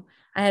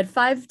had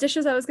 5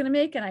 dishes I was going to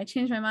make and I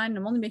changed my mind and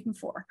I'm only making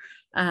 4.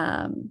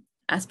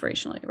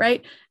 Aspirationally,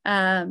 right?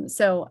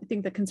 So I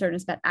think the concern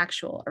is about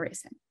actual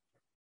erasing.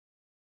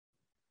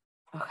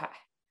 Okay.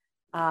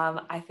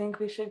 I think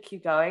we should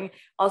keep going.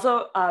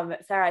 Also,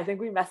 Sarah, I think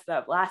we messed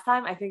up last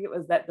time. I think it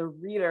was that the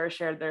reader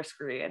shared their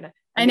screen.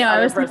 I know.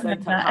 I was person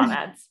took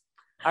comments.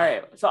 All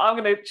right. So I'm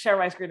going to share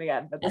my screen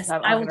again, but this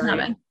time I'm going to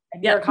read.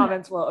 And your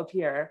comments will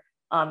appear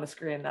on the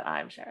screen that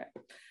I'm sharing.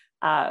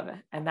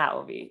 And that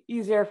will be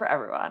easier for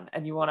everyone.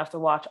 And you won't have to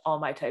watch all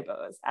my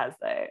typos as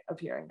they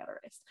appear and get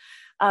erased.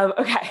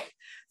 Okay,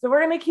 so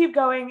we're going to keep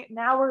going.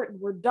 Now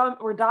we're done.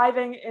 We're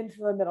diving into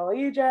the Middle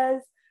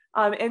Ages,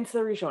 into the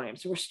Rishonim.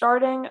 So we're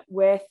starting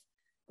with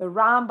the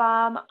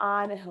Rambam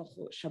on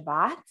Hilchot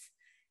Shabbat.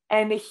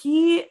 And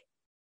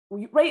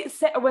when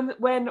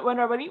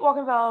Rabbanit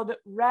Wolkenfeld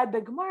read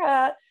the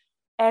Gemara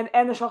and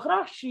the Shulchan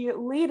Aruch, she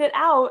laid it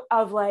out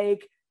of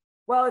like,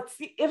 well,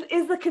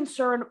 is the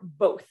concern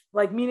both?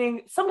 Like,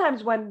 meaning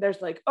sometimes when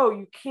there's like, oh,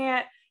 you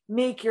can't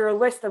make your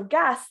list of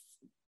guests,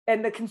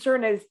 and the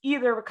concern is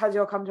either because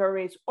you'll come to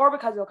erase or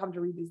because you'll come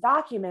to read these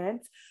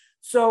documents.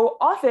 So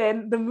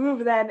often the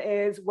move then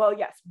is, well,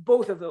 yes,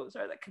 both of those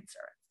are the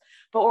concerns.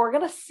 But what we're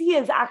going to see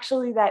is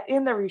actually that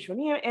in the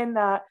Rishonim, in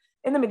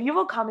the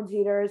medieval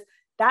commentators,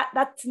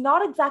 that's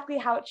not exactly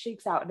how it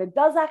shakes out. And it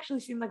does actually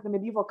seem like the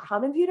medieval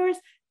commentators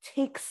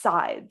take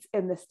sides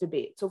in this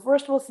debate. So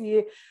first we'll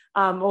see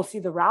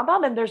the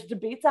Rambam, and there's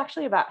debates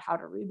actually about how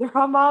to read the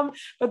Rambam,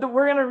 but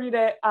we're going to read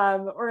it.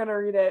 We're going to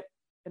read it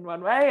in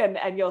one way,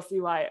 and you'll see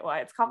why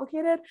it's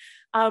complicated.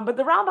 But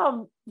the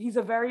Rambam, he's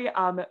a very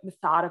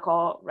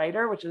methodical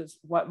writer, which is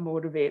what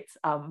motivates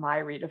my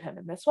read of him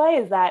in this way,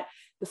 is that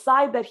the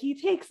side that he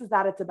takes is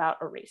that it's about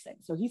erasing.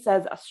 So he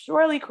says,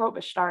 "Asur likro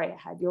b'shtari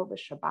hadyo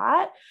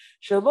b'Shabbat,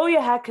 shelo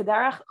yeheh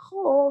kederech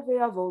chol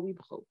ve'yavo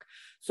libchuk."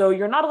 So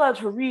you're not allowed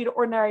to read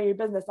ordinary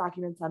business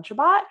documents on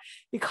Shabbat,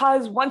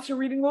 because once you're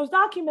reading those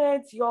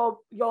documents,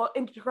 you'll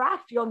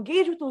interact, you'll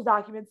engage with those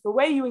documents the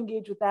way you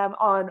engage with them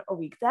on a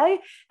weekday,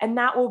 and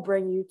that will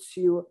bring you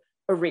to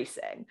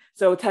erasing.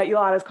 So to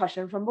Ilana's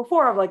question from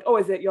before of like, oh,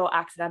 is it you'll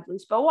accidentally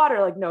spill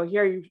water? Like, no,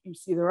 here you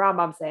see the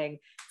Rambam saying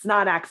it's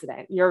not an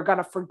accident. You're going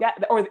to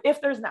forget, or if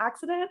there's an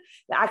accident,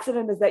 the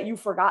accident is that you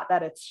forgot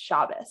that it's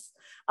Shabbos.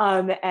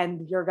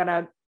 And you're going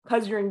to,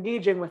 because you're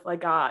engaging with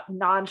like a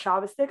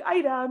non-Shabbostic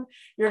item,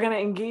 you're going to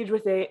engage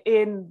with it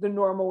in the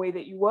normal way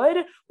that you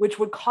would, which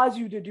would cause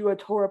you to do a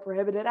Torah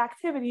prohibited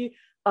activity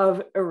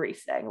of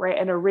erasing, right?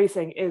 And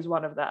erasing is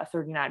one of the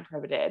 39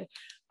 prohibited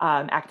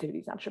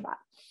activities on Shabbat.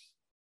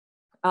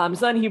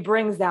 So then he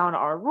brings down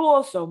our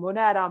rules. So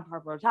monad on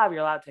parvotav,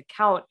 you're allowed to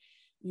count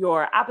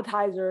your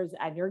appetizers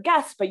and your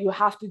guests, but you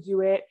have to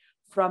do it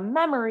from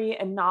memory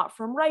and not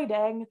from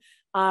writing,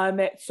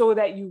 so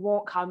that you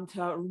won't come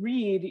to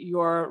read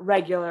your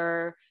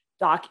regular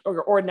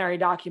or ordinary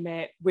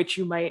document, which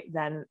you might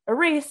then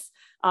erase.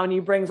 And he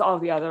brings all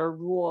the other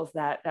rules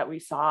that we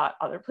saw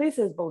other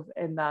places, both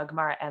in the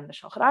Gemara and the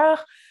Shulchan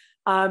Aruch.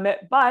 And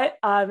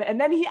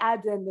then he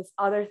adds in this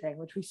other thing,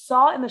 which we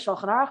saw in the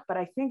Shulchan Aruch, but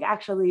I think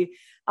actually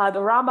the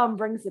Rambam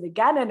brings it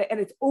again, and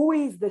it's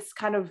always this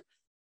kind of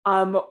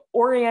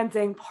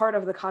orienting part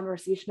of the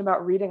conversation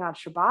about reading on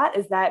Shabbat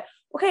is that,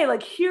 okay,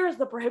 like here's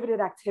the prohibited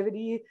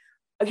activity,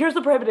 here's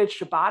the prohibited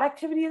Shabbat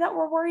activity that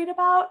we're worried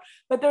about,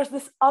 but there's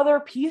this other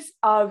piece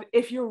of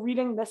if you're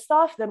reading this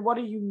stuff, then what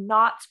are you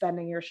not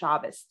spending your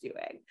Shabbos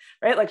doing,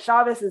 right? Like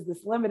Shabbos is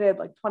this limited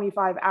like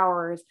 25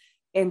 hours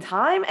in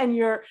time, and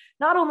you're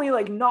not only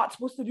like not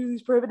supposed to do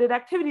these prohibited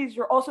activities,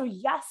 you're also,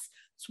 yes,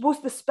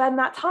 supposed to spend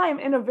that time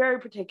in a very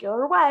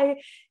particular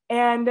way.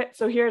 And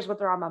so here's what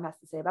the Rambam has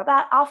to say about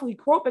that.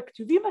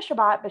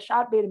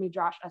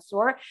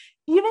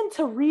 Even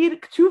to read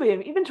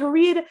Ktuvim, even to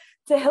read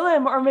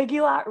Tehillim or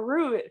Megillat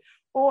Ruth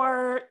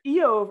or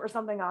Eov or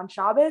something on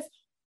Shabbos,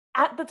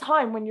 at the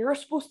time when you're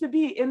supposed to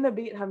be in the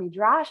Beit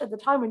HaMidrash, at the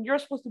time when you're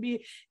supposed to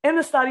be in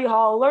the study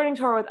hall, learning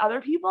Torah with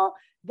other people,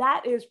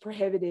 that is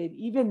prohibited.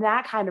 Even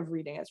that kind of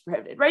reading is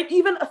prohibited, right?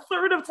 Even a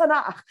third of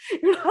Tanakh,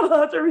 you're not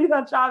allowed to read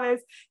on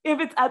Shabbos if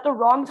it's at the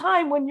wrong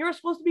time when you're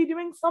supposed to be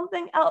doing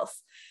something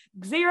else.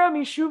 Gzera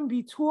mishum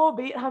bitul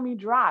Beit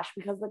HaMidrash,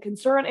 because the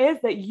concern is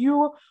that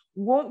you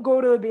won't go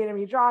to the Beit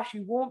HaMidrash,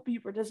 you won't be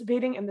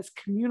participating in this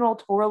communal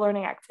Torah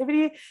learning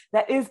activity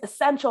that is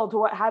essential to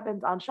what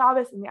happens on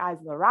Shabbos in the eyes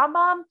of the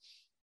Rambam.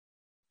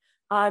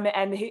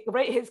 And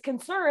his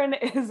concern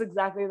is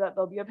exactly that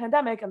there'll be a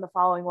pandemic and the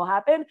following will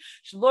happen.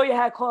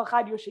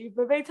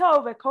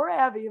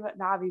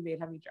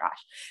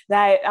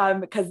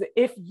 That because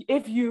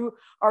if you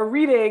are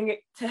reading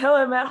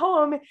Tehillim at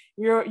home,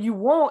 you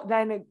won't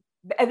then,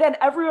 and then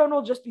everyone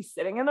will just be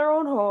sitting in their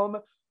own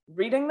home,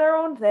 reading their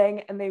own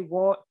thing, and they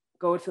won't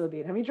go to the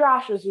Beit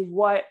HaMidrash, which is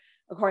what,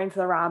 according to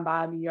the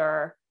Rambam,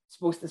 you're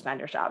supposed to spend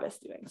your Shabbos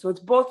doing. So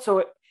it's both.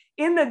 So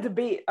in the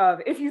debate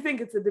of, if you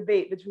think it's a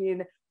debate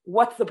between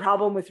what's the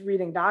problem with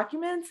reading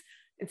documents,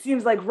 it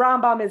seems like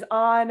Rambam is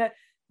on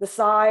the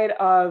side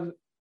of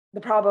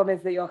the problem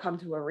is that you'll come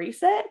to erase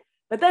it.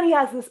 But then he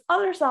has this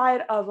other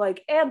side of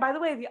like, and by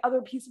the way, the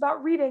other piece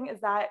about reading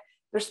is that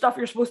there's stuff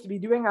you're supposed to be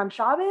doing on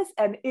Shabbos,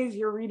 and is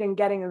your reading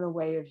getting in the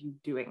way of you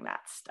doing that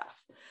stuff?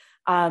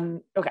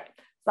 Okay, so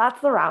that's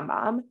the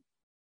Rambam.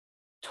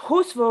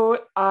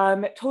 Tosfot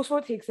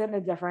takes it in a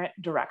different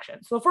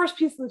direction. So the first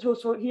piece of the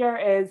Tosfot here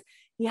is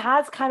he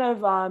has kind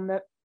of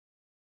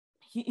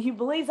he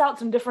lays out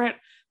some different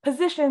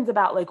positions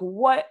about like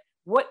what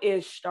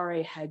is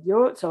Shtare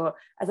Hedyot. So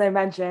as I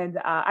mentioned,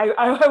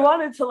 I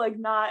wanted to like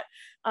not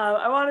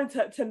I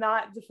wanted to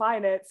not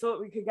define it so that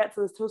we could get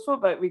to this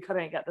Tosfot, but we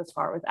couldn't get this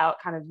far without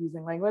kind of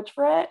using language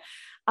for it.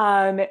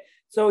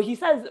 So he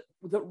says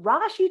that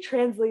Rashi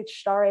translates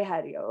Shtare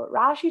Hedyot.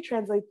 Rashi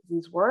translates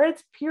these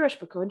words Pirish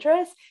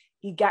B'Kuntris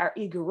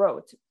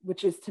Igarot,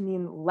 which is to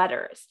mean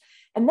letters.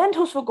 And then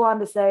Tosfot go on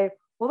to say,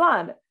 hold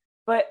on,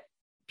 but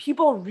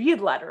people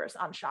read letters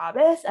on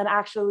Shabbos, and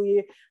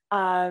actually,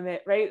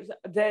 right?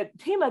 The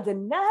tema de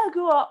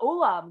nagua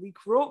olam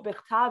likrot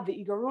bechtav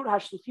veigarut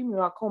hashluchim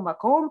makom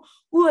makom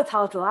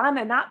ulataltalan,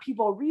 and not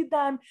people read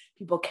them,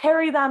 people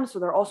carry them, so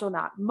they're also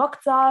not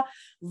mukta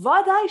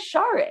vadai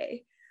share.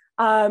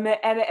 And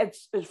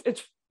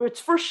it's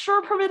for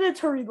sure permitted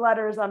to read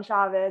letters on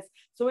Shabbos,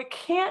 so it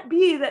can't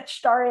be that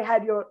Shtare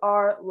Hedyot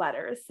are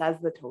letters, says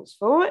the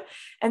Tosfot.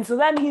 And so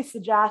then he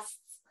suggests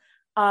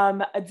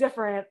an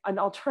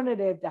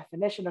alternative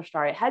definition of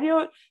Shtare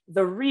Hedyot.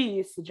 The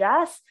Ri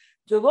suggests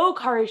Jelo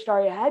kari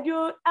Shtare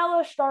Hedyot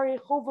ela Shtare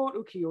Chovot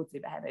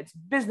ukiyotze behen. It's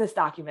business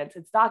documents.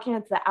 It's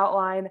documents that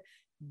outline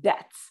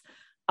debts.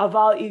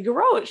 Aval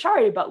igarot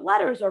shari, but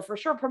letters are for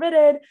sure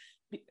permitted.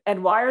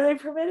 And why are they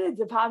permitted?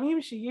 So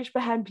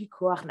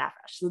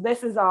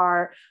this is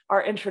our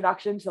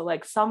introduction to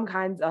like some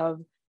kinds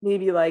of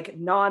maybe like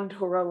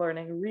non-Torah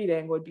learning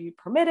reading would be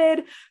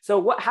permitted. So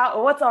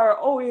what's our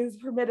always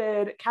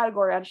permitted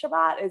category on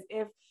Shabbat is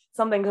if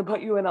something could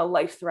put you in a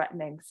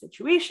life-threatening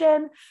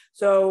situation.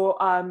 So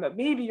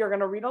maybe you're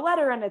going to read a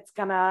letter and it's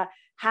going to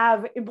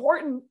have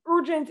important,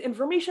 urgent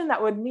information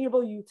that would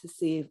enable you to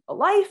save a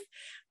life.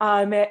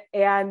 And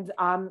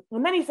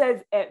then he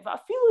says,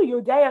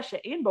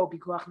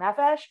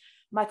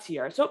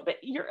 matir. So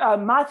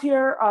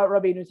matir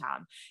Rabbeinu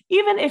Tam.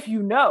 Even if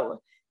you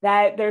know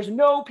that there's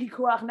no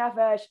pikuach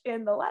nefesh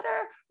in the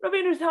letter,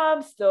 Rabbeinu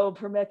Tam still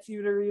permits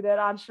you to read it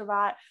on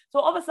Shabbat. So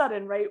all of a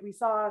sudden, right, we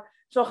saw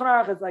Shulchan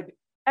Aruch is like,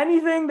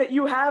 anything that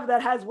you have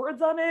that has words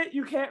on it,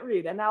 you can't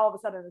read. And now all of a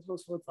sudden it's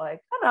supposed to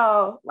like, I don't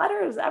know,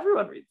 letters,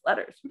 everyone reads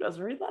letters. Who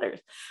doesn't read letters?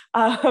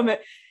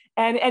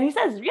 And he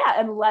says, yeah,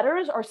 and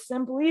letters are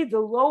simply the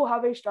lo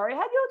have shtari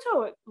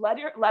hadyot.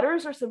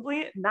 Letters are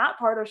simply not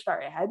part of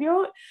shtari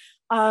hadyot.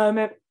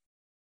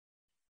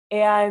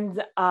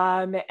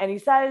 And he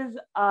says,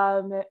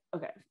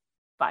 okay,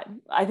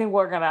 fine. I think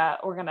we're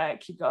gonna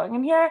keep going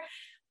in here.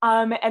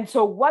 And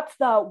so what's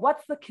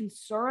the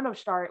concern of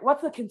shtari?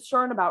 What's the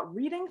concern about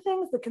reading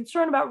things? The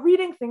concern about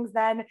reading things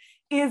then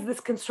is this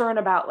concern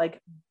about like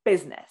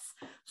business.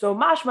 So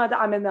mashma,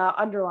 I'm in the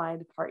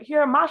underlined part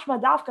here. Mashma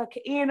dafka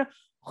kein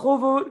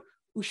chovot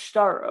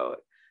ushtarot.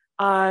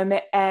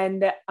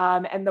 And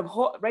the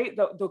whole, right,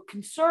 the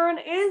concern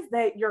is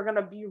that you're going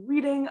to be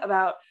reading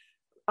about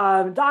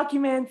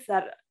documents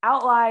that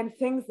outline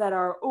things that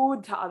are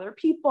owed to other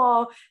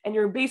people, and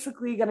you're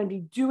basically going to be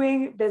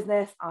doing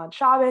business on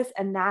Shabbos,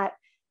 and that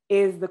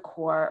is the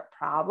core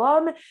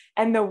problem.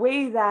 And the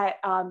way that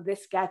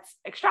this gets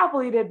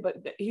extrapolated, but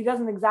he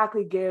doesn't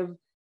exactly give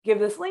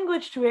this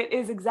language to it,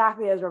 is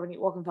exactly as Rabbanit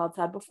Wolkenfeld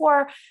said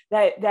before,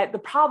 that the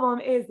problem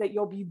is that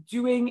you'll be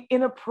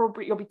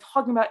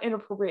talking about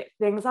inappropriate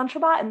things on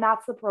Shabbat, and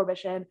that's the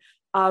prohibition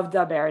of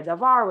daber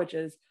davar, which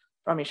is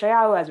from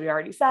Yeshayahu, as we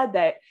already said,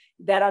 that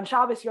on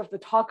Shabbos you have to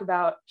talk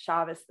about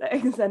Shabbos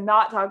things and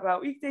not talk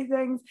about weekday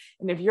things.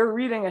 And if you're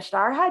reading a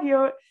Shtar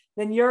Hadyot,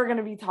 then you're going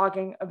to be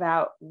talking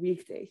about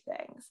weekday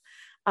things.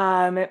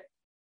 But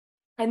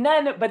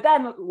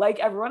then, like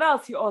everyone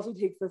else, he also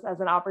takes this as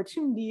an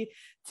opportunity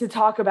to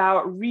talk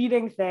about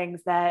reading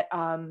things that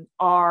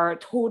are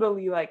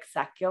totally like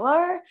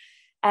secular.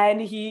 And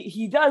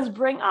he does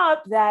bring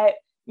up that,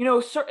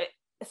 certain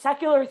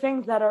secular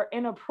things that are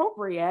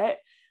inappropriate,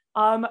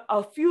 even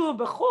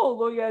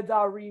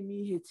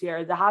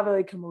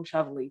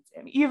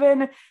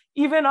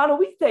on a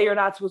weekday, you're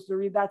not supposed to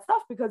read that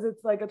stuff because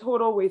it's like a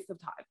total waste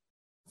of time.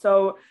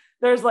 So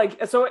there's the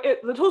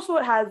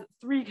Tosfot has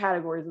three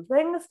categories of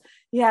things.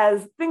 He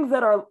has things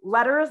that are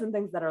letters and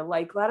things that are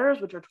like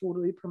letters, which are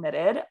totally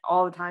permitted,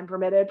 all the time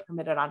permitted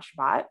on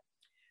Shabbat.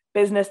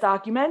 Business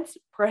documents,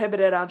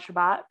 prohibited on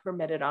Shabbat,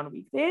 permitted on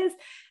weekdays.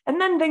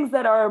 And then things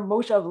that are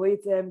moshav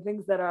leitzim,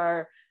 things that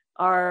are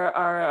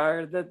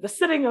the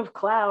sitting of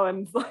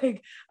clowns,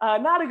 like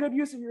not a good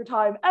use of your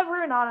time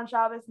ever, not on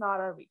Shabbos, not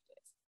on weekdays.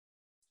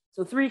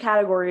 So three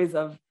categories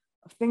of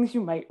things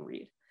you might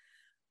read.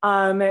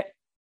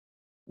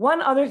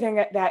 One other thing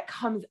that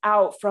comes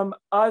out from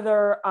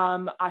other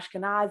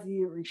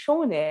Ashkenazi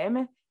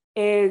Rishonim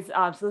is,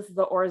 so this is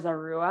the Or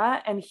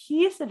Zarua, and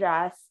he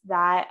suggests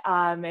that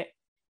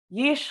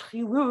yesh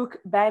chiluk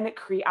ben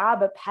kri'a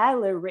b'peh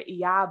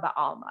le're'iyah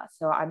ba'alma.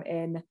 So I'm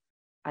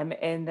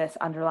in this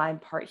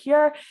underlined part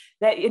here,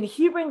 and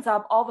he brings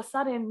up all of a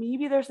sudden,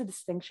 maybe there's a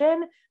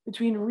distinction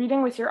between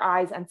reading with your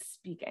eyes and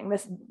speaking.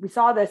 We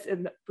saw this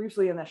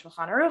briefly in the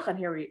Shulchan Aruch, and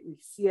here we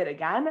see it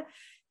again,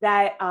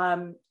 that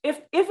if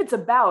it's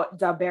about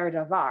daber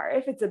davar,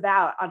 if it's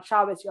about on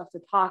Shabbos, you have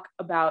to talk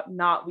about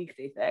not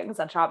weekday things.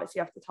 On Shabbos,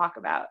 you have to talk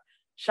about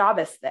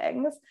Shabbos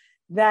things.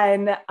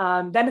 Then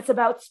it's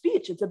about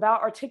speech. It's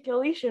about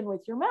articulation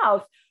with your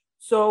mouth.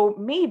 So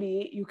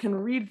maybe you can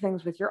read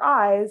things with your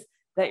eyes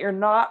that you're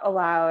not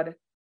allowed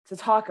to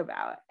talk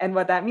about. And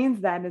what that means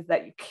then is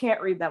that you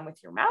can't read them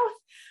with your mouth.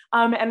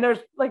 And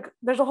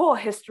there's a whole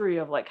history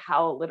of like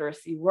how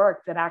literacy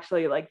worked, and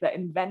actually like the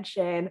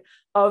invention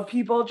of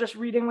people just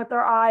reading with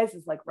their eyes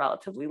is like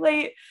relatively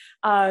late.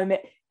 And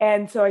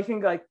so I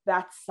think like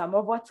that's some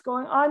of what's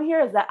going on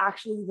here, is that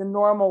actually the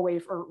normal way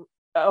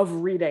of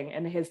reading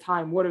in his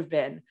time would have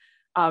been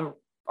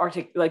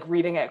like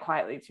reading it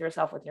quietly to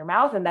yourself with your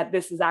mouth, and that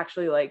this is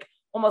actually like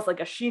almost like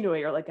a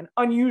shinui, or like an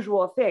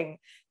unusual thing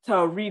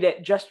to read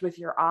it just with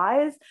your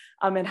eyes,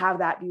 and have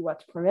that be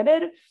what's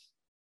permitted.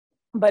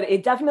 But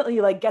it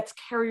definitely like gets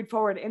carried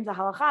forward into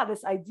halakha,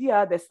 this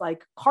idea, this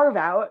like carve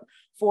out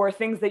for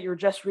things that you're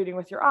just reading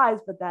with your eyes,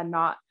 but then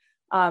not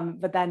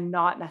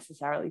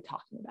necessarily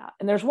talking about.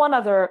 And there's one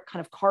other kind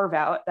of carve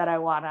out that I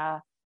want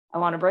to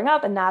bring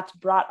up, and that's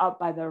brought up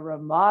by the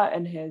Ramah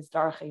in his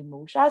Darchei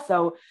Moshe.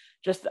 So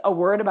just a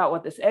word about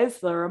what this is.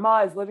 So the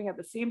Ramah is living at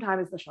the same time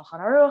as the Shulchan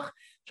Aruch.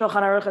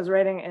 Shulchan Aruch is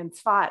writing in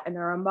Tzfat, and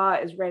the Ramah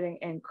is writing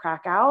in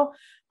Krakow.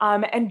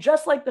 And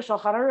just like the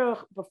Shulchan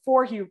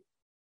Aruch,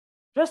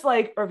 just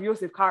like Rav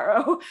Yosef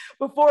Karo,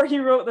 before he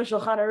wrote the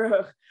Shulchan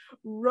Aruch,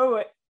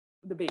 wrote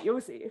the Beit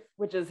Yosef,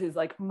 which is his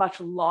like much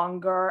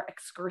longer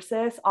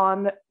excursus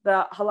on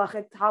the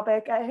halachic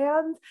topic at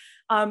hand.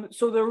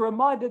 So the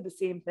Ramah did the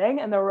same thing,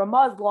 and the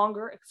Ramah's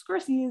longer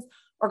excursus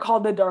are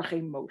called the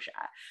Darchei Moshe.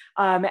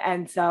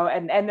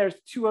 And there's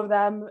two of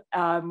them,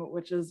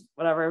 which is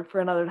whatever, for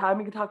another time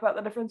we can talk about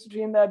the difference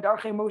between the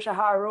Darchei Moshe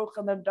HaAruch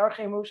and the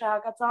Darchei Moshe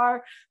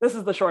HaKatzar. This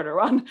is the shorter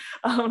one.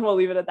 We'll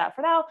leave it at that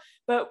for now.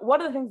 But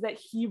one of the things that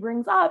he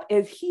brings up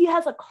is he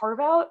has a carve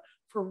out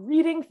for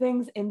reading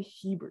things in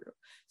Hebrew.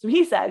 So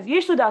he says,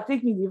 Yesh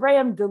l'daktik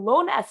midivrayim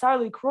delon asar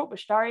likrot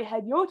b'shtari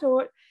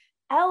hedyotot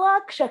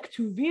ela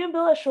kshektuvim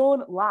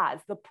b'lashon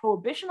laz. The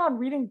prohibition on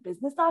reading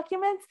business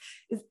documents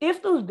is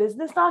if those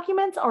business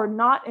documents are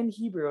not in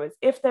Hebrew, is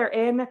if they're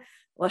in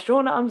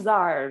lashon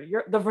amzar,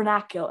 the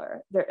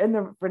vernacular. They're in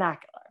the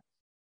vernacular.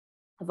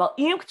 But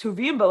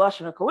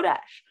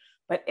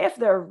if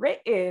they're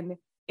written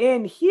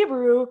in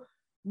Hebrew,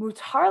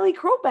 mutarli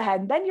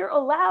kropahen, then you're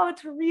allowed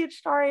to read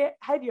Shtari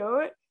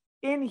Hedyot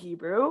in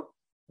Hebrew.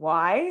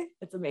 Why?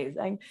 It's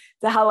amazing.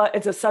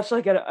 It's such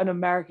like an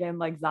American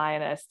like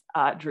Zionist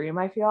dream,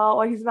 I feel,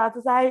 what he's about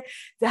to say.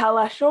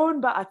 Dehalashon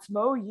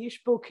ba'atzmo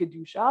yishbo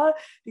kedusha,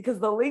 because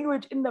the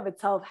language in and of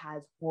itself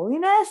has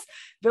holiness.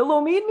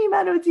 V'lomin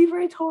mimenu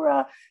divrei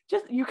Torah.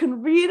 Just you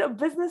can read a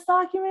business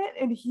document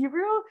in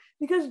Hebrew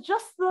because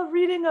just the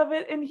reading of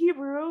it in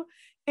Hebrew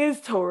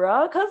is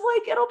Torah, because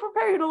like it'll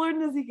prepare you to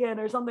learn Nizikin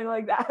or something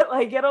like that.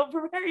 Like it'll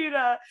prepare you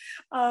to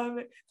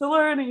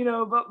learn,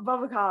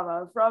 Bava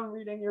Kama from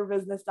reading your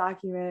business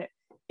document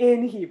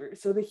in Hebrew.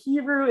 So the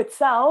Hebrew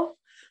itself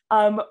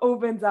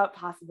opens up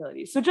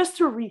possibilities. So just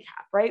to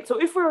recap, right? So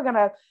if we were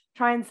gonna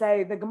try and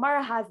say the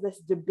Gemara has this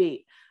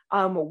debate,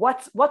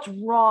 what's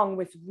wrong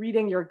with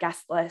reading your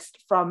guest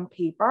list from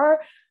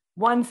paper?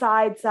 One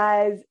side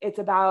says it's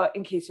about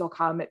in case you'll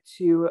come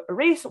to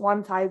erase.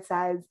 One side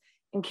says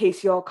in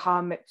case you'll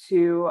come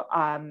to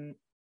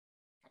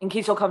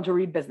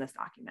read business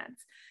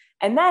documents.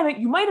 And then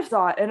you might have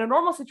thought in a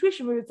normal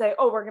situation, we would say,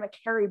 oh, we're going to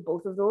carry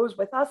both of those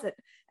with us.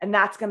 And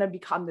that's going to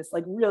become this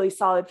like really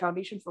solid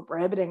foundation for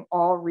prohibiting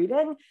all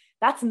reading.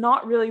 That's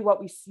not really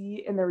what we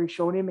see in the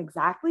Rishonim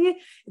exactly.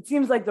 It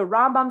seems like the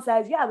Rambam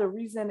says, yeah, the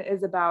reason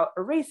is about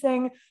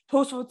erasing.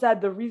 Tosfot said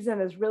the reason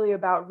is really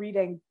about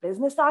reading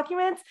business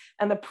documents.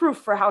 And the proof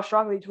for how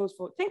strongly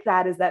Tosfot think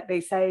that is that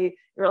they say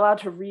you're allowed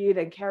to read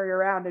and carry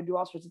around and do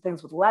all sorts of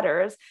things with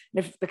letters.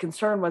 And if the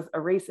concern was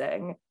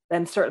erasing,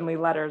 then certainly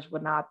letters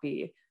would not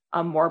be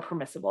more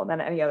permissible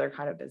than any other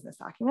kind of business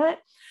document.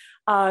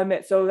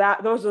 So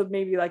that those are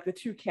maybe like the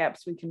two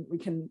camps we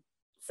can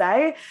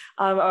say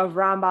of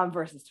Rambam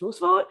versus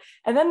Tosfot.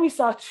 And then we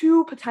saw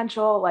two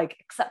potential like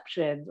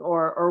exceptions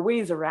or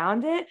ways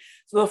around it.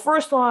 So the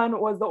first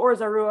one was the Or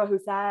Zarua, who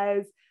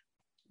says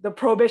the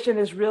prohibition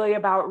is really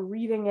about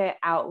reading it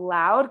out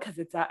loud because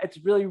it's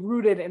really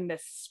rooted in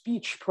this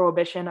speech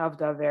prohibition of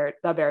daber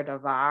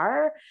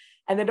davar.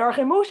 And the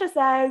Darchei Moshe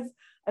says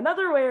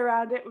another way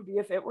around it would be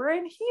if it were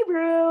in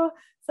Hebrew,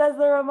 says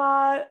the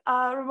Ramah,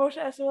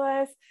 Ramosha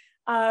Esheles,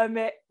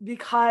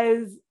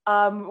 because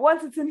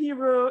once it's in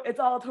Hebrew, it's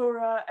all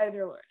Torah and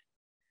you're learning.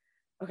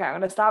 Okay, I'm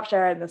going to stop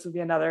sharing. This would be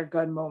another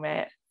good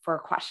moment for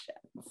questions.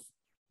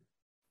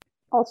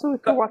 Also,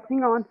 if you're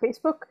watching on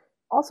Facebook,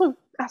 also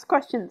ask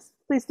questions.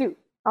 Please do.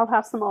 I'll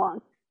pass them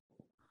along.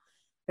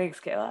 Thanks,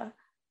 Kayla.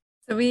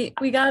 So we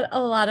got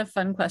a lot of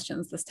fun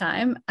questions this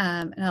time,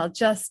 and I'll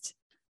just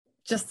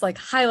like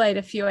highlight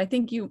a few. I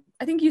think you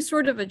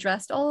sort of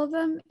addressed all of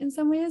them in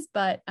some ways,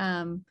 but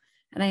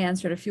and I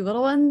answered a few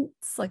little ones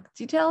like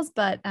details,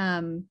 but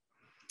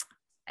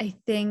I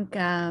think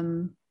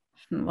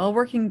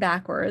working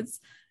backwards,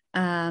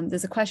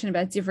 there's a question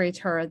about divrei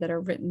Torah that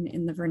are written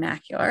in the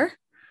vernacular.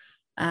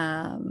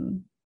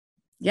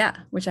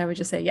 Which I would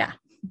just say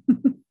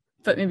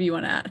but maybe you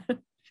want to add.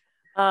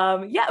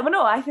 But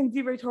no, I think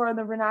divrei Torah in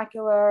the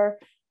vernacular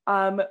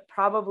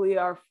probably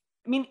are.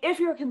 I mean, if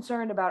you're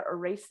concerned about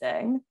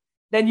erasing,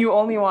 then you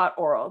only want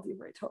oral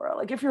divrei Torah.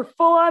 Like if you're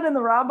full on in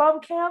the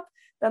Rambam camp,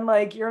 then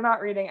like you're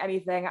not reading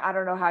anything. I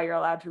don't know how you're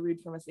allowed to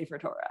read from a Sefer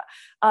Torah.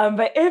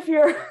 But if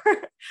you're,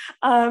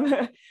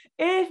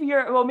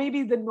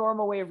 maybe the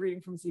normal way of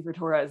reading from Sefer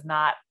Torah is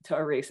not to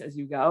erase as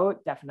you go.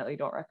 Definitely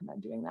don't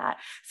recommend doing that.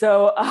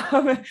 So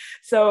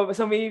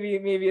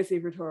maybe a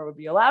Sefer Torah would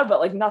be allowed, but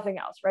like nothing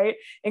else, right?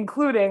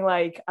 Including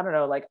like, I don't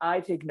know, like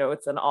I take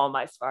notes in all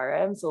my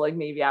Sfarim. So like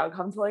maybe I would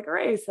come to like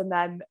erase and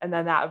then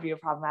that would be a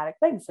problematic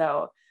thing.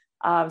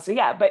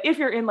 But if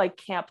you're in like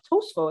Camp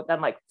Tosfot, then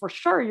like for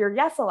sure you're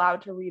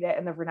allowed to read it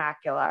in the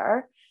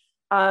vernacular.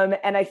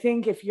 And I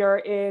think if you're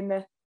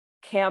in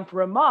Camp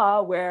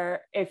Ramah,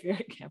 if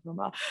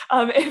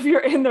you're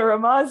in the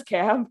Ramah's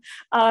camp,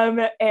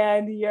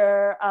 and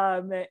you're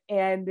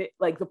and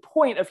like the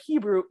point of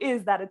Hebrew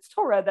is that it's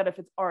Torah, that if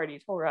it's already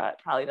Torah, it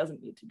probably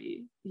doesn't need to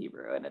be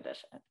Hebrew in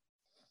addition.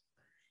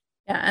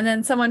 Yeah, and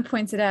then someone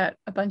pointed out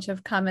a bunch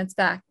of comments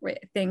back. I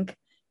think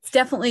it's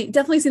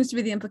definitely seems to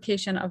be the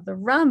implication of the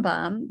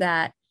Rambam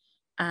that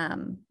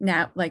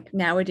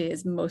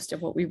nowadays most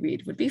of what we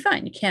read would be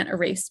fine. You can't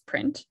erase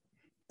print.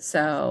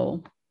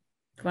 So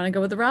if you want to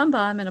go with the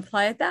Rambam and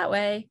apply it that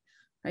way,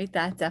 right,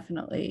 that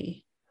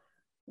definitely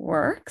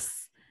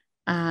works.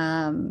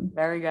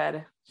 Very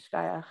good.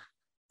 Shkayach.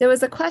 There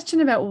was a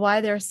question about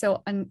why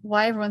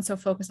why everyone's so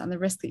focused on the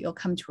risk that you'll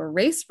come to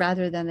erase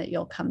rather than that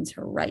you'll come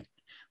to write,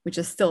 which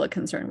is still a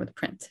concern with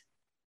print.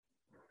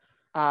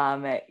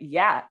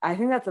 Yeah, I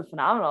think that's a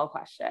phenomenal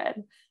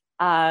question.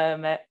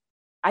 I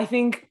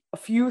think a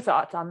few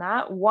thoughts on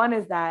that. One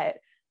is that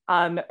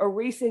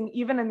erasing,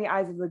 even in the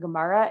eyes of the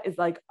Gemara, is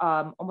like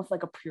almost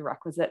like a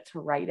prerequisite to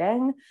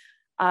writing.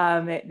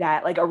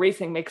 That like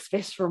erasing makes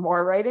space for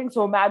more writing.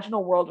 So imagine a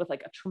world with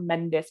like a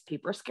tremendous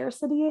paper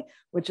scarcity,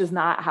 which is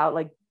not how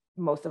like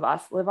most of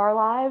us live our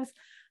lives.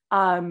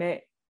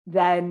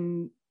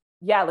 Then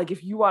yeah, like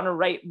if you want to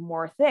write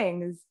more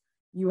things,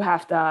 you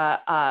have to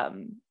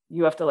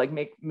like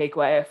make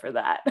way for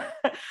that.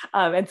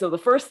 And so the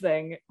first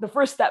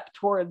step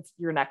towards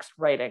your next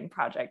writing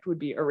project would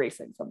be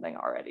erasing something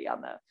already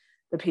on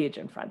the page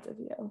in front of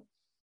you.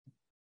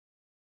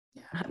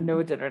 Yeah.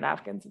 No dinner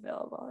napkins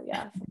available.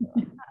 Yeah.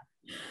 Like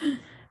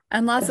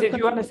and lots did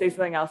you want to say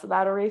something else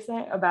about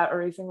erasing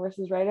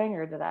versus writing,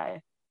 or did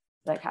I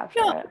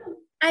capture it?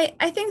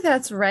 I think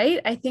that's right.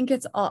 I think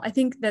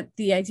that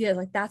the idea is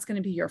like that's going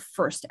to be your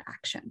first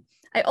action.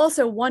 I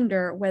also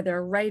wonder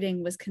whether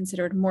writing was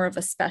considered more of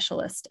a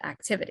specialist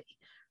activity,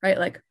 right?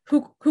 Like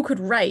who could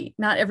write?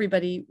 Not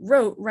everybody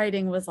wrote.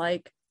 Writing was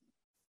like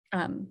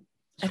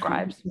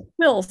scribes,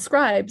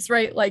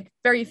 right? Like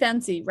very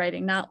fancy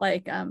writing, not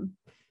like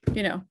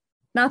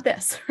not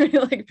this, right?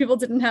 Like people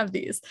didn't have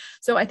these.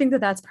 So I think that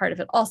that's part of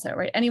it also,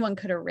 right? Anyone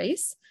could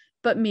erase,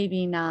 but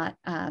maybe not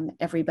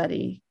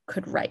everybody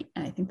could write.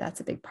 And I think that's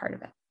a big part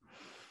of it.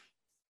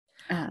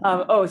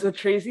 So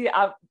Tracy,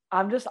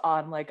 I'm just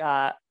on like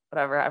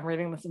whatever. I'm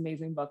reading this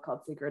amazing book called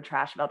Sacred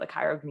Trash about the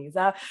Cairo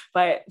Geniza.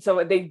 But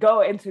so they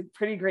go into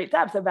pretty great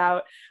depth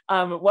about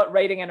what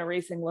writing and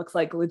erasing looks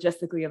like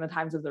logistically in the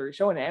times of the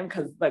Rishonim,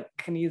 because the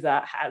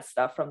Geniza has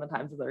stuff from the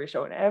times of the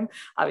Rishonim,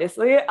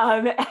 obviously.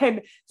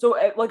 And so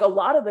like a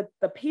lot of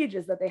the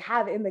pages that they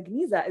have in the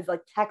Geniza is like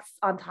text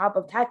on top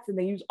of text, and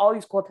they use all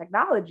these cool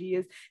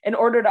technologies in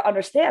order to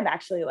understand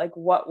actually like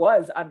what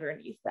was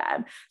underneath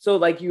them. So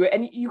like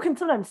you can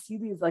sometimes see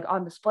these like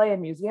on display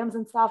in museums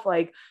and stuff,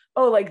 like,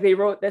 oh, like they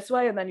wrote this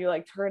way, and then you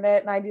like turn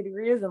it 90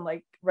 degrees and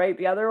like write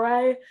the other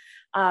way.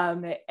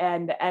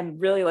 And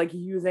really like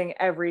using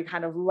every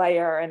kind of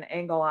layer and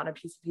angle on a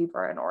piece of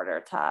paper in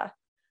order to,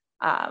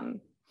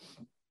 all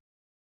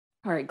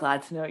right,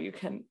 glad to know you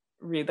can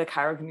read the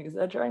Cairo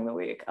Geniza during the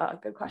week.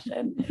 Good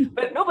question.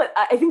 But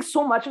I think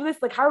so much of this,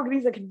 like Cairo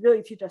Geniza can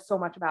really teach us so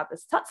much about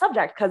this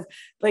subject, because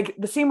like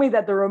the same way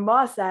that the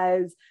Ramah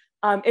says,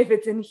 if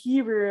it's in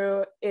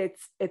Hebrew,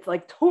 it's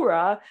like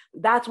Torah.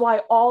 That's why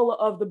all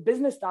of the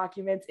business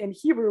documents in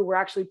Hebrew were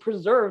actually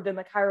preserved in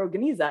the Cairo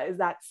Geniza, is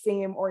that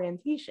same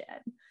orientation.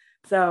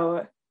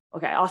 So,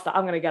 okay, I'm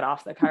going to get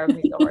off the Cairo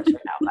Geniza horse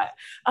right now, but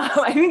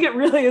I think it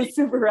really is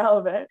super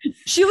relevant.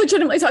 She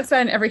legitimately talks about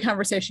it in every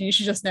conversation. You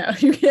should just know.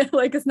 You get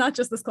like, it's not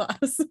just this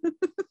class.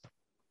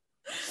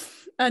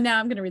 Now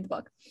I'm going to read the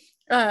book.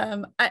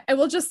 I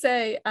will just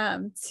say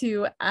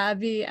to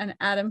Abby and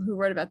Adam, who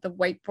wrote about the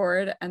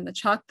whiteboard and the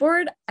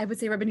chalkboard, I would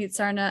say Rabbanit,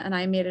 Sarna, and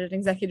I made an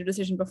executive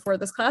decision before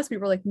this class. We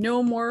were like,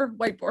 no more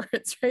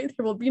whiteboards, right?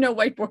 There will be no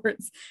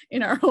whiteboards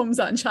in our homes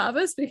on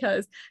Shabbos,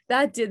 because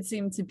that did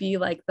seem to be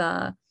like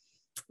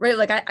right?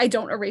 Like I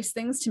don't erase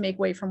things to make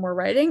way for more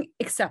writing,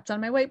 except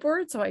on my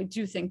whiteboard. So I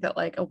do think that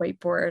like a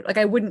whiteboard, like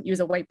I wouldn't use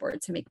a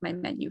whiteboard to make my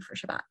menu for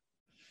Shabbat.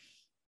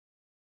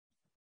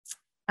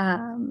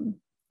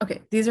 Okay,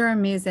 these are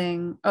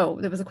amazing. Oh,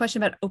 there was a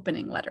question about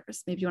opening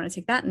letters. Maybe you want to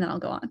take that and then I'll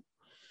go on.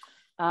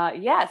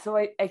 Yeah, so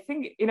I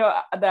think,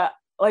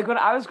 like when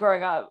I was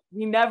growing up,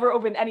 we never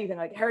opened anything.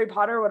 Like Harry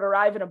Potter would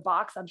arrive in a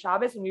box on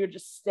Shabbos and we would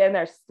just stand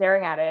there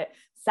staring at it,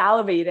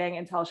 salivating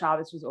until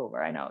Shabbos was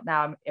over. I know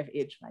now I've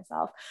aged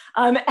myself.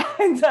 And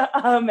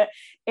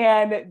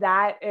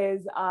that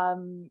is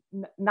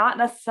not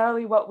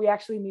necessarily what we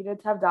actually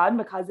needed to have done,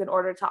 because in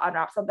order to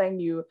unwrap something,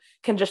 you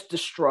can just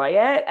destroy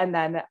it, and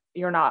then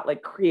you're not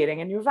like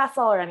creating a new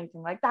vessel or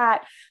anything like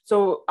that.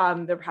 So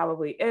there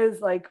probably is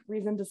like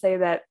reason to say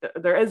that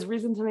there is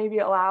reason to maybe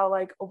allow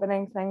like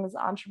opening things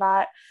on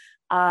Shabbat.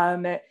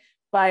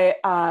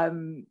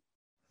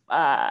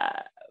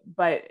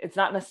 But it's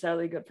not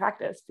necessarily good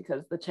practice,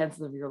 because the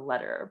chances of your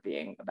letter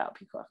being about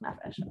pikuach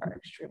nefesh are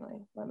extremely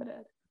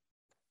limited.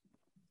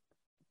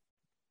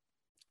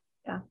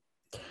 Yeah.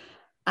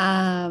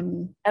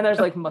 And there's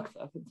like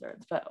muktzah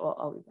concerns, but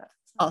I'll leave that.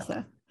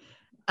 Also,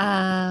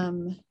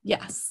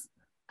 yes.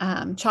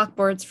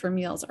 Chalkboards for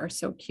meals are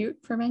so cute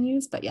for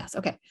menus, but yes.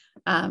 Okay.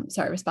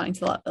 Sorry, responding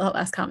to the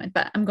last comment,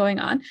 but I'm going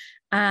on.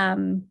 I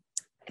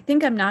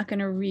think I'm not going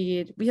to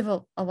read. We have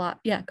a lot.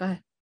 Yeah, go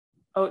ahead.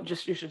 Oh, you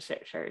should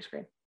share your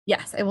screen.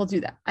 Yes, I will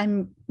do that.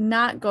 I'm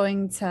not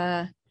going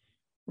to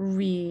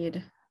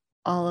read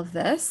all of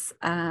this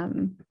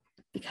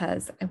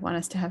because I want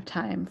us to have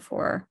time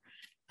for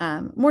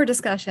more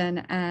discussion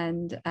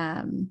and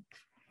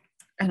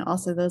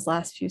also those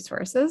last few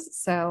sources.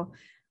 So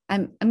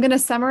I'm going to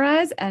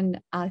summarize,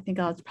 and I think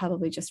I'll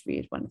probably just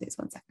read one of these.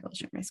 1 second, I'll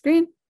share my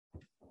screen.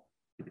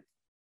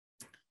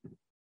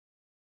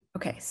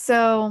 Okay,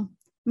 so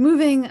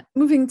moving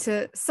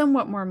to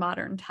somewhat more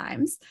modern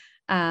times,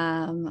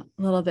 a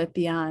little bit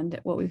beyond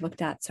what we've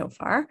looked at so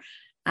far.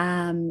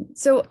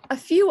 So a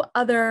few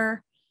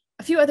other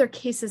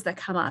cases that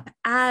come up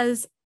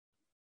as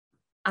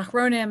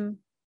Achronim,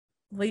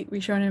 late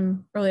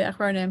Rishonim, early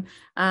Achronim,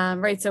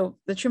 right? So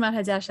the Trumat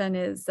Hadeshen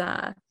is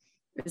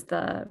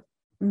the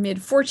mid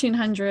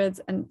 1400s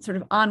and sort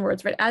of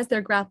onwards, right? As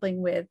they're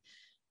grappling with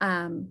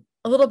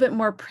a little bit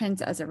more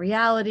print as a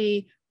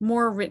reality,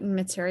 more written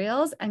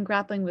materials, and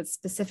grappling with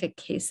specific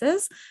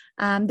cases.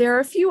 There are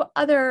a few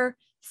other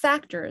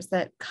factors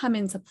that come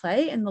into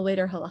play in the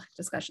later halachic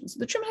discussions. So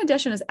the Trumat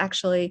Hadeshen is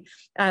actually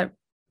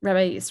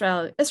Rabbi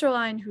Israel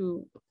Isserlein,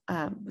 who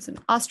was an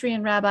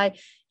Austrian rabbi.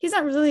 He's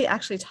not really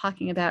actually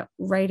talking about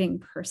writing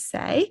per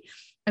se,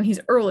 and he's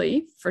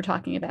early for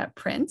talking about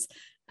print.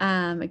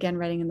 Again,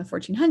 writing in the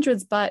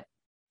 1400s, but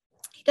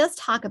he does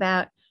talk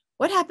about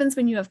what happens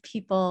when you have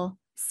people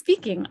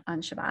speaking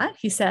on Shabbat.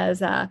 He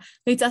says,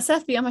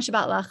 basically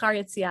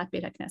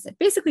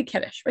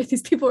Kiddush, right?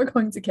 These people are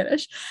going to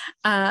Kiddush.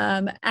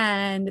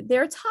 And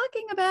they're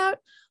talking about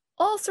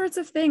all sorts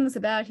of things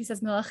about, he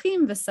says,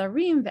 Melachim,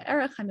 V'sarim,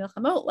 V'erech,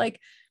 HaMilchamot,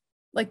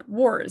 like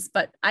wars.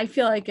 But I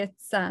feel like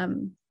it's,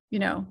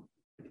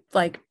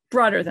 like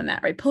broader than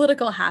that, right?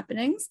 Political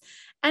happenings.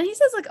 And he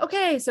says, like,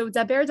 okay, so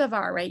Daber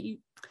Davar, right?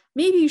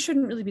 Maybe you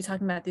shouldn't really be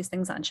talking about these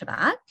things on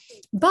Shabbat,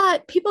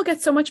 but people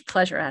get so much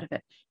pleasure out of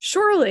it.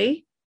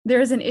 Surely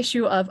there's an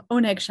issue of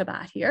Oneg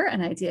Shabbat here,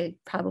 an idea you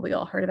probably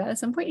all heard about at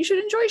some point. You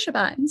should enjoy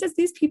Shabbat. And he says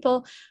these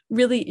people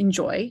really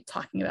enjoy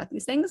talking about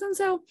these things. And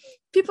so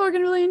people are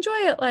going to really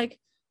enjoy it. Like,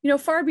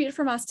 far be it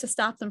from us to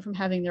stop them from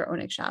having their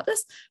Oneg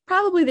Shabbos.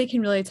 Probably they can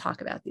really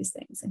talk about these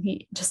things. And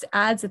he just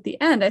adds at the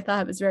end, I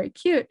thought it was very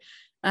cute.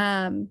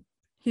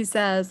 He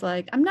says,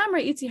 like, some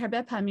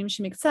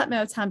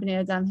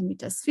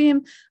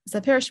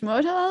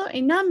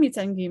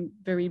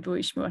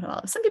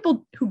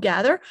people who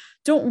gather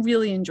don't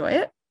really enjoy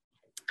it.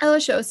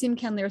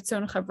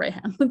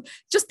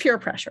 Just peer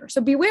pressure.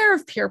 So beware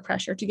of peer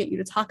pressure to get you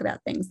to talk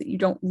about things that you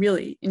don't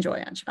really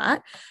enjoy on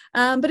Shabbat.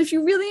 But if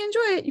you really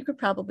enjoy it, you could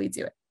probably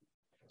do it.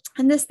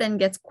 And this then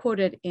gets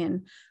quoted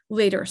in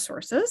later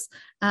sources.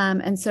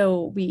 And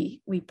so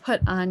we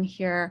put on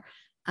here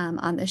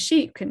on the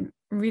sheet, you can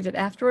read it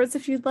afterwards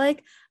if you'd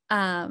like.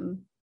 Sheilat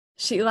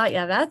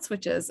Yavetz,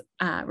 which is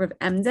Rav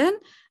Emden,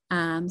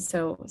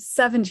 so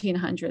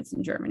 1700s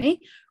in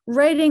Germany,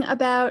 writing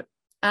about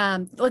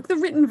like the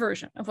written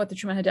version of what the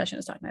Trumat Hadeshen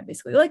is talking about,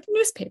 basically like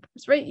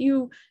newspapers, right?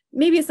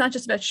 Maybe it's not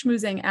just about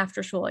schmoozing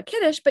after shul at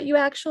Kiddush, but you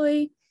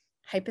actually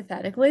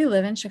hypothetically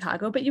live in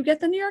Chicago, but you get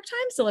the New York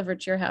Times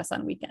delivered to your house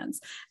on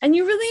weekends, and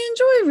you really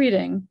enjoy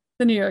reading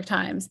the New York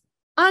Times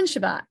on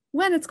Shabbat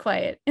when it's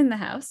quiet in the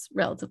house,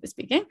 relatively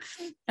speaking.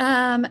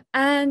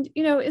 And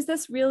is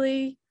this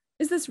really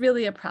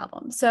a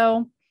problem?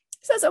 So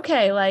he says,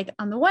 okay, like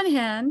on the one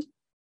hand,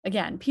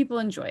 again, people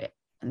enjoy it.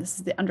 And this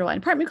is the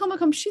underlying part.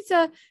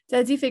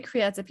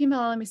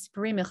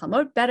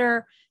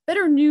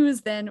 Better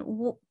news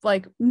than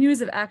like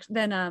news of action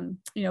than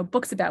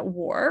books about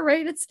war,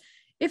 right?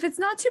 If it's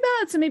not too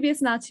bad, so maybe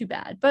it's not too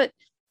bad. But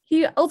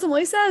he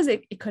ultimately says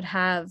it could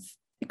have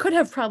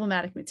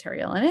problematic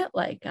material in it,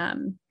 like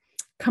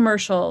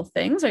commercial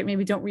things, right?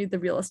 Maybe don't read the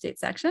real estate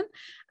section.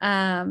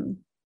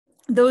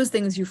 Those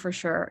things you for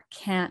sure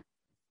can't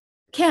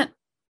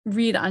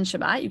read on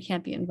Shabbat. You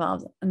can't be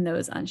involved in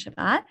those on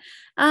Shabbat.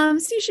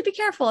 So you should be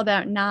careful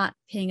about not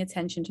paying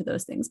attention to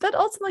those things. But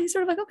ultimately, he's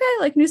sort of like, okay,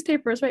 like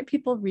newspapers, right?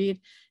 People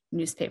read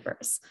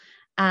newspapers.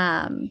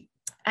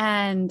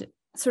 And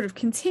sort of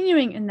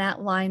continuing in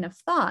that line of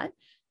thought,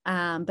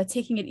 but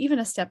taking it even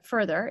a step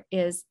further,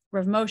 is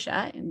Rav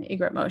Moshe in the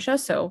Igrat Moshe.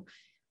 So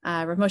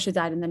Rav Moshe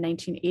died in the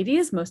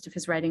 1980s. Most of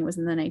his writing was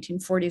in the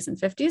 1940s and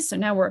 50s. So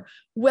now we're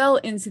well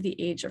into the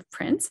age of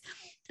print.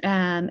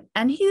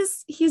 And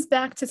he's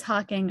back to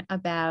talking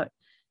about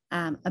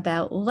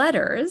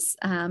letters,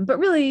 but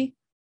really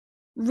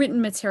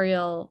written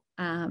material,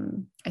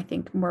 I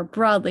think more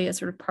broadly is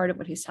sort of part of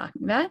what he's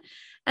talking about.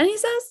 And he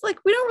says, like,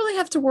 we don't really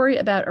have to worry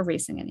about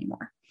erasing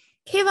anymore.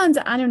 We're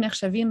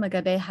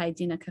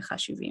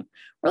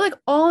like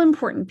all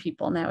important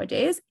people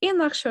nowadays.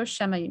 There's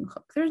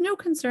no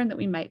concern that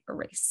we might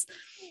erase,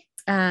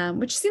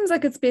 which seems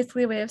like it's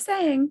basically a way of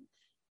saying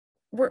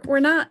we're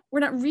not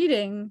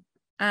reading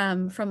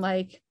from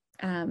like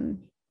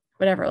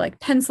whatever, like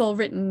pencil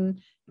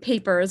written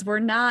papers. We're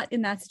not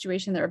in that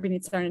situation that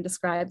Rabbanit Sarna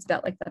describes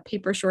about like the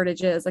paper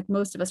shortages. Like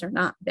most of us are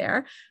not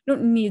there. We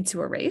don't need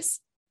to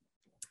erase.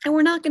 And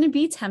we're not going to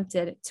be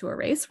tempted to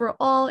erase. We're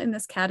all in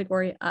this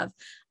category of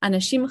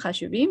anashim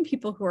chashuvim,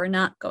 people who are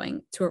not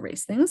going to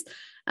erase things.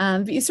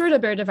 V'isur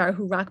daber davar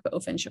hu rak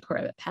ba'ofen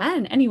shekora b'peh.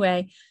 And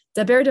anyway,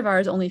 daber davar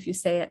is only if you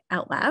say it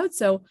out loud.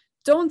 So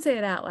don't say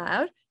it out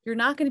loud. You're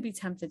not going to be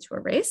tempted to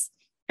erase.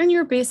 And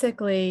you're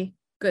basically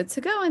good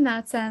to go in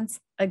that sense.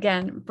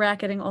 Again,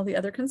 bracketing all the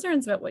other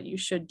concerns about what you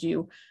should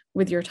do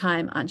with your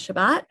time on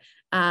Shabbat,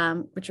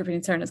 which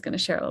Rabbanit Sarna is going to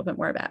share a little bit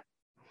more about.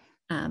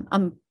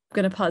 I'm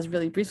going to pause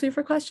really briefly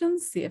for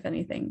questions, see if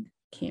anything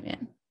came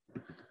in.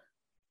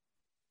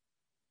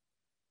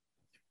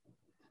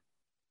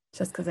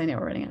 just because I know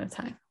we're running out of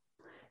time.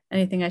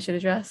 Anything I should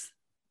address?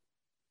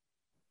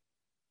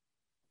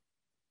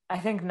 I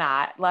think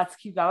not. Let's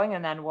keep going,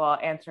 and then we'll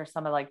answer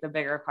some of like the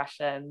bigger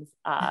questions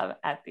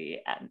at the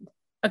end.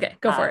 Okay,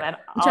 go for it. And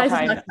I'll try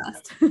to talk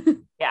fast.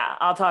 Yeah,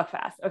 I'll talk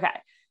fast. Okay.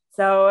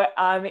 So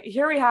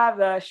here we have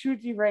the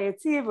Shuti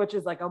Re'etziv, which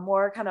is like a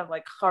more kind of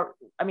like,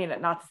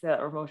 not to say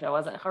that Rav Moshe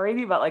wasn't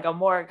Haredi, but like a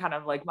more kind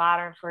of like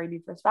modern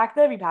Haredi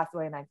perspective. He passed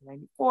away in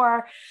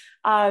 1994.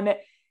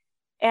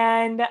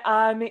 And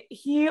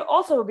he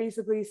also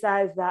basically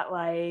says that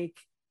like,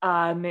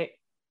 the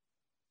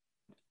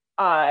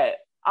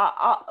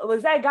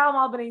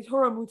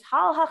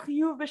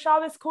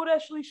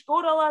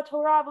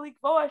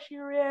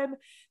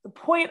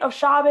point of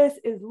Shabbos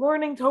is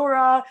learning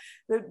Torah.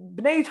 The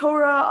Bnei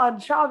Torah on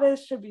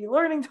Shabbos should be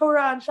learning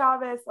Torah on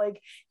Shabbos.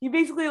 Like he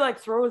basically like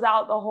throws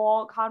out the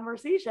whole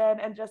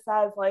conversation and just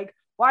says like,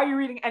 why are you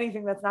reading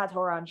anything that's not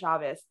Torah on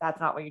Shabbos? That's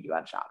not what you do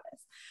on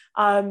Shabbos.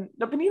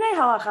 The B'nai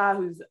Halacha,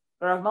 who's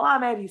Rav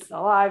Melamed, he's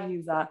still alive.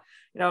 He's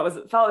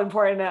it felt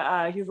important.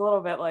 He's a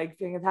little bit like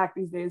being attacked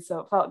these days,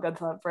 so it felt good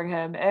to bring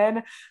him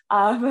in.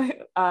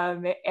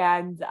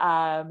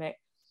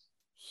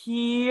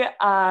 He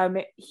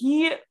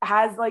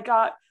has like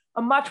a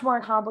much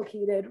more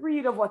complicated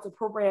read of what's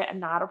appropriate and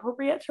not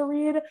appropriate to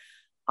read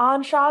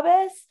on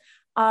Shabbos.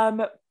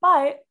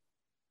 But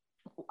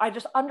I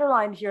just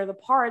underlined here the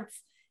parts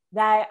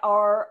that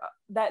are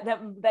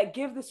that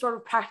give this sort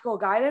of practical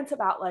guidance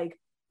about like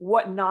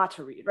what not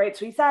to read, right?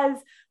 So he says,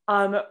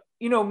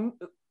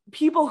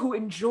 people who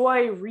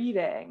enjoy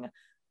reading,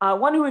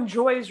 one who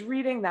enjoys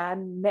reading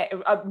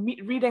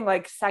reading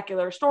like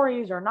secular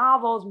stories or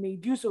novels may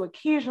do so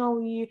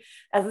occasionally,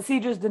 as the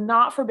sages did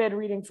not forbid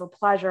reading for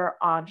pleasure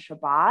on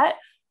Shabbat.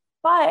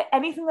 But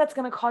anything that's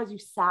going to cause you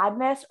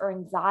sadness or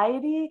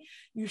anxiety,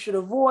 you should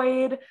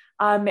avoid,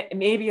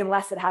 maybe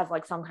unless it has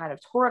like some kind of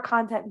Torah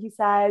content, he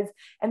says.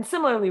 And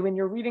similarly, when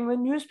you're reading the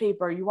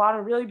newspaper, you want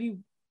to really be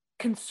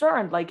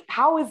concerned, like,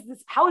 how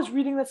is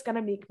reading this going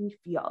to make me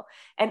feel?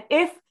 And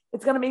if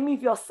it's going to make me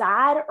feel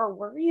sad or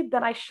worried,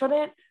 then I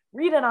shouldn't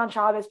read it on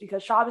Shabbos,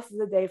 because Shabbos is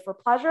a day for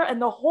pleasure. And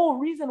the whole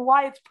reason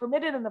why it's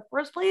permitted in the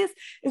first place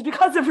is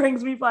because it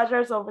brings me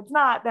pleasure. So if it's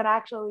not, then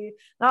actually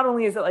not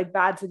only is it like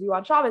bad to do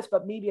on Shabbos,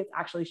 but maybe it's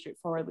actually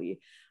straightforwardly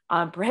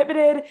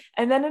prohibited.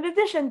 And then in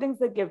addition, things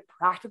that give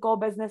practical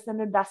business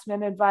and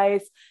investment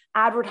advice,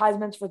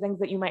 advertisements for things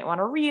that you might want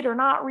to read or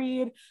not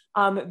read,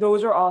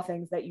 those are all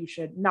things that you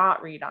should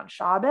not read on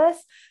Shabbos.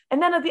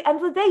 And then at the end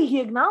of the day,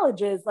 he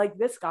acknowledges like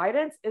this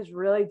guidance is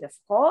really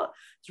difficult.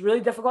 It's really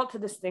difficult to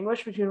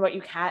distinguish between what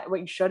you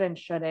should and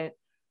shouldn't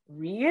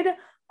read.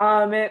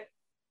 And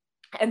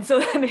so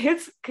then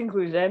his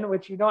conclusion,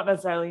 which you don't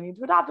necessarily need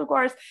to adopt, of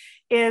course,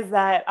 is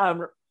that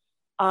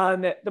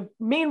the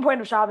main point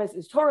of Shabbos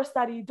is Torah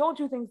study. Don't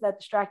do things that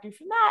distract you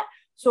from that.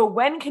 So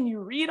when can you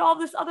read all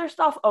this other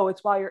stuff? Oh,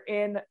 it's while you're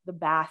in the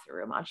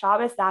bathroom on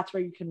Shabbos. That's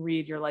where you can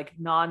read your like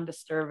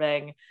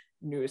non-disturbing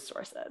news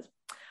sources.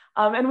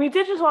 And we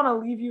did just want to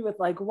leave you with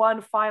like one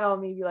final,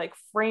 maybe like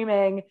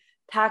framing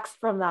text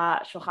from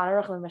the Shulchan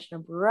Aruch and the Mishnah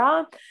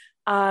Berurah.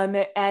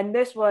 And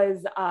this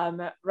was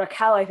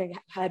Raquel, I think,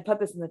 had put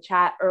this in the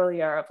chat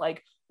earlier of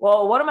like,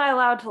 well, what am I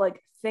allowed to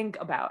like think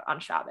about on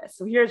Shabbos?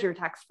 So here's your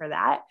text for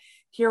that.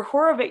 Here,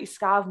 Horave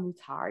Iskav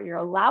Mutar, you're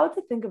allowed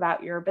to think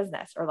about your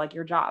business or like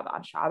your job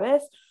on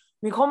Shabbos.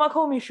 Mikol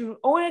Makom Mishum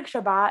Oneg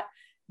Shabbat,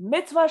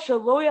 mitzvah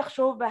shelo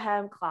yachshov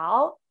behem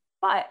klal.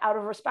 But out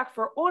of respect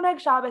for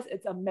Oneg Shabbos,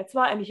 it's a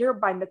mitzvah. And here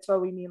by mitzvah,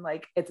 we mean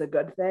like it's a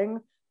good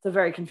thing. It's a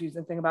very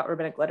confusing thing about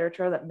rabbinic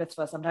literature, that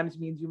mitzvah sometimes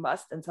means you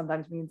must and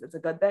sometimes means it's a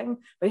good thing.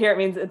 But here it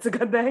means it's a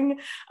good thing.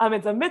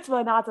 It's a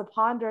mitzvah not to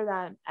ponder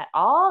them at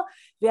all.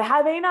 It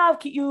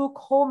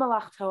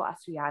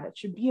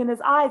should be in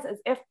his eyes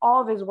as if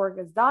all of his work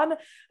is done.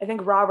 I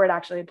think Robert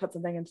actually had put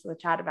something into the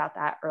chat about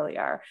that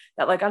earlier,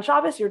 that like on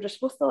Shabbos, you're just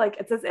supposed to like,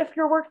 it's as if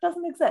your work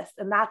doesn't exist.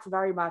 And that's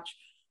very much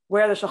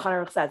where the Shulchan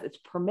Aruch says it's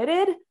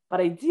permitted,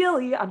 but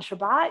ideally on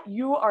Shabbat,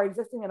 you are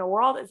existing in a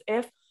world as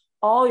if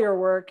all your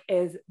work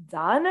is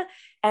done.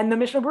 And the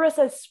Mishnah Berurah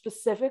says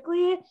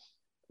specifically,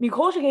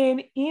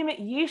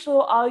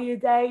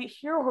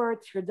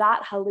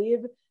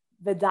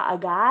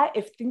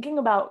 if thinking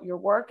about your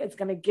work, it's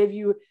going to give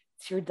you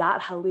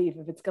tirdat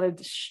halev, if it's going to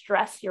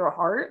distress your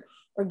heart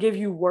or give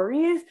you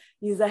worries,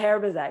 you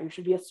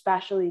should be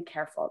especially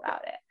careful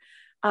about it.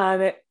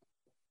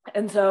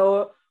 And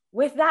so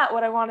with that,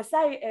 what I want to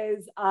say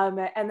is, and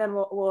then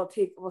we'll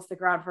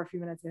stick around for a few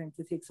minutes, I think,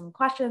 to take some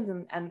questions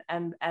and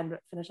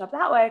finish up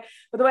that way.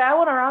 But the way I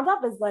want to round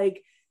up is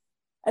like,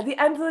 at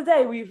the end of the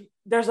day,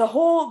 there's a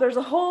whole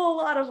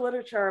lot of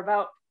literature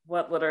about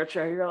what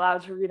literature you're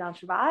allowed to read on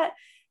Shabbat.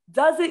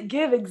 Does it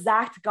give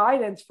exact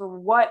guidance for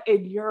what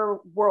in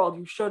your world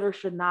you should or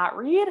should not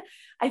read?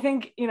 I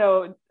think,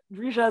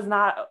 Risha is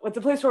not, it's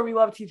a place where we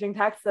love teaching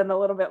texts and a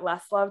little bit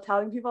less love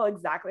telling people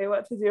exactly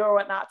what to do or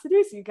what not to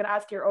do. So you can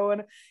ask your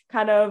own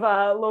kind of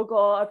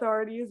local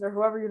authorities or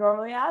whoever you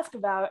normally ask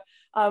about,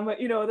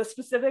 the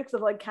specifics of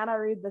like, can I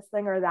read this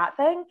thing or that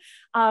thing?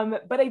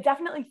 But I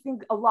definitely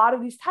think a lot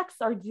of these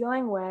texts are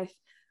dealing with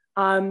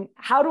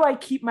how do I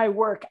keep my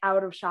work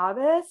out of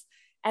Shabbos?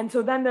 And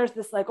so then there's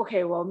this like,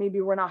 okay, well, maybe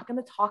we're not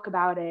going to talk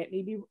about it,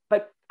 maybe,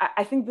 but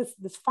I think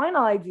this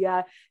final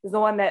idea is the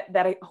one that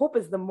I hope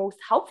is the most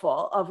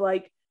helpful, of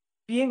like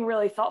being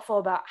really thoughtful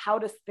about how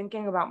does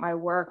thinking about my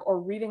work or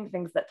reading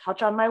things that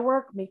touch on my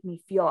work make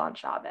me feel on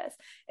Shabbos.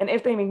 And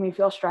if they make me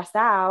feel stressed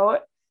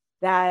out,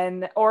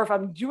 then, or if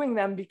I'm doing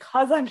them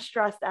because I'm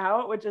stressed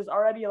out, which is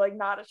already like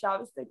not a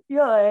Shabbos-tic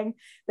feeling,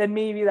 then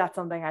maybe that's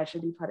something I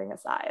should be putting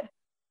aside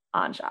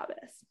on Shabbos.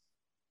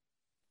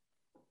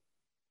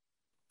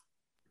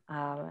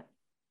 Yeah,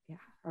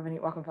 Rabbanit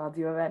Wolkenfeld, do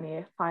you have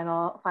any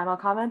final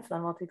comments?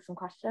 Then we'll take some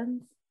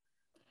questions.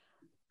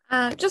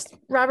 Just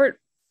Robert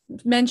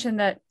mentioned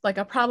that like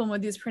a problem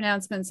with these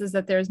pronouncements is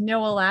that there's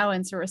no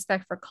allowance or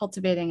respect for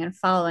cultivating and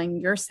following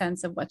your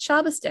sense of what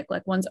Shabbos-tic,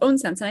 like one's own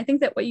sense. And I think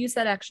that what you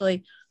said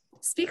actually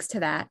speaks to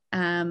that.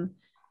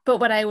 But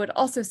what I would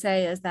also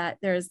say is that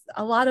there's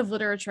a lot of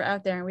literature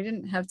out there, and we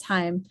didn't have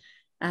time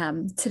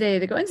today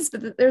to go into this,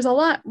 but there's a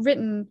lot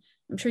written.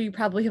 I'm sure you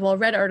probably have all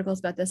read articles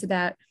about this,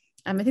 about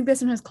I think they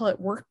sometimes call it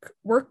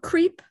work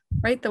creep,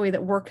 right? The way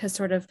that work has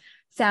sort of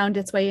found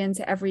its way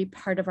into every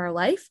part of our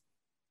life.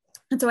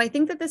 And so I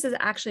think that this is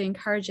actually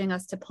encouraging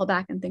us to pull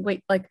back and think,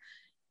 wait, like,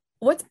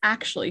 what's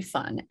actually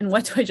fun? And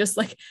what do I just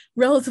like,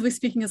 relatively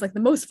speaking, is like the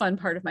most fun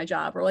part of my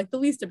job, or like the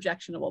least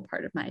objectionable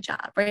part of my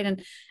job,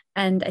 right?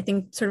 And I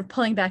think sort of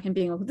pulling back and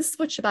being like, this is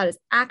what Shabbat is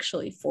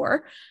actually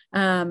for.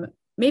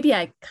 Maybe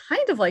I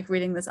kind of like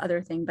reading this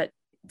other thing, but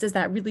does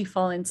that really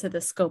fall into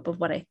the scope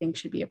of what I think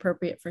should be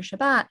appropriate for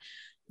Shabbat?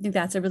 I think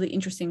that's a really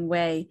interesting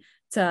way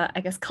to,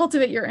 I guess,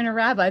 cultivate your inner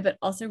rabbi, but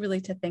also really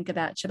to think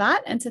about Shabbat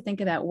and to think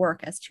about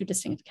work as two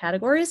distinct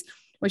categories,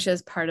 which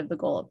is part of the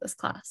goal of this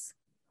class.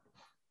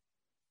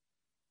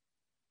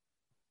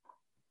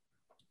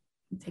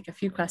 I'll take a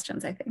few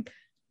questions, I think.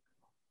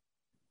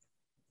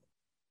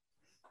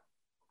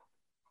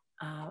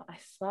 I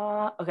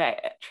saw, okay,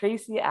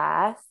 Tracy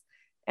asked,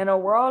 in a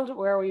world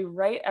where we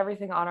write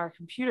everything on our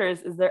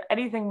computers, is there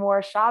anything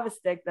more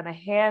Shabbos-tic than a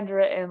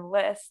handwritten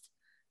list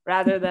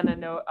rather than a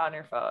note on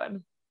your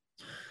phone?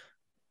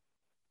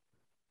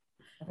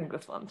 I think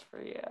this one's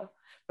for you.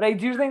 But I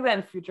do think that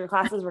in future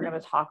classes, we're going to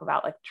talk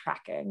about like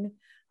tracking.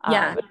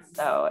 Yeah.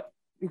 So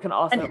we can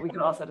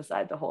also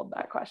decide to hold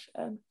that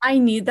question. I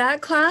need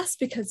that class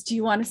because do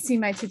you want to see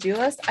my to-do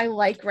list? I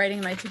like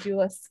writing my to-do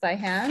lists by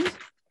hand.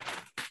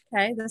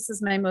 Okay, this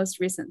is my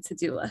most recent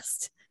to-do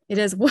list. It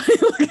is look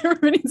at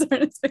everybody's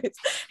face.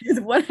 It is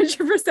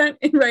 100%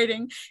 in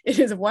writing. It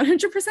is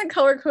 100%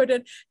 color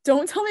coded.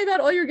 Don't tell me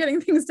about all your getting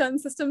things done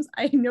systems.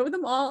 I know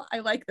them all. I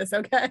like this.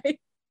 Okay.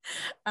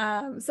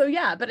 So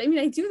yeah, but I mean,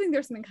 I do think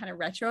there's something kind of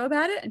retro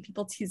about it, and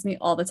people tease me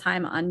all the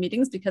time on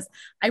meetings because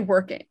I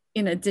work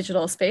in a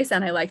digital space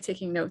and I like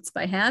taking notes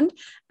by hand,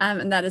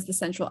 and that is the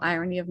central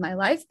irony of my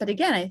life. But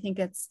again, I think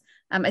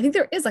I think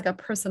there is like a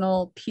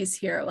personal piece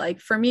here. Like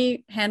for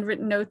me,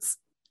 handwritten notes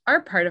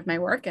are part of my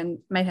work, and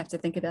might have to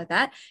think about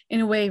that in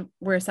a way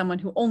where someone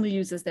who only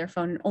uses their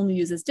phone and only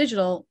uses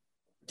digital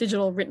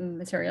written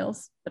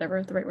materials,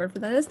 whatever the right word for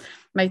that is,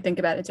 might think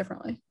about it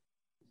differently.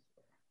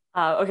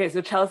 Okay,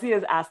 so Chelsea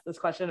has asked this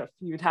question a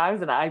few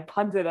times and I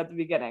punted at the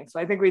beginning. So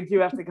I think we do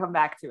have to come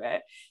back to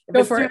it. If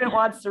a student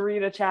wants to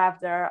read a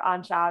chapter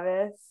on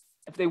Shabbos,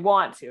 if they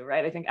want to,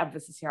 right? I think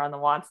emphasis here on the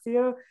wants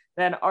to,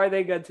 then are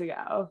they good to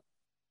go?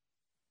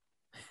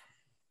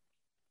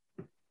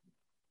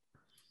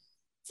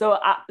 So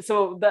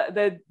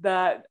the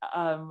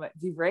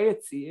Divrei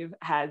Yitziv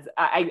has,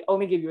 I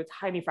only gave you a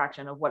tiny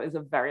fraction of what is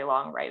a very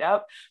long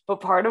write-up,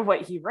 but part of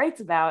what he writes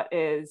about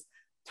is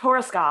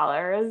Torah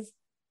scholars,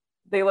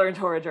 they learn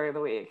Torah during the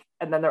week,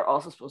 and then they're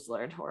also supposed to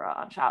learn Torah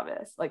on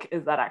Shabbos. Like,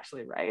 is that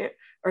actually right?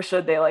 Or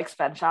should they like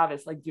spend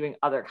Shabbos like doing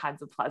other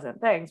kinds of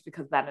pleasant things,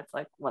 because then it's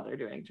like what they're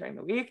doing during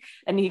the week?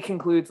 And he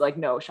concludes like,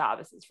 no,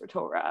 Shabbos is for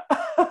Torah.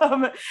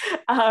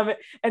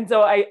 And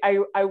so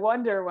I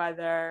wonder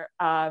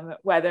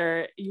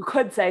whether you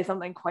could say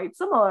something quite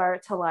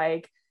similar to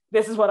like,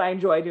 this is what I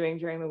enjoy doing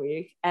during the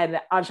week, and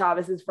on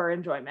Shabbos is for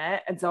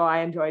enjoyment, and so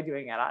I enjoy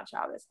doing it on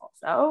Shabbos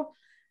also.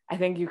 I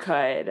think you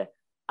could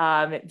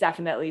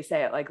definitely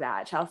say it like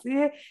that,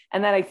 Chelsea.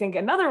 And then I think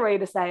another way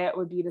to say it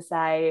would be to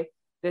say,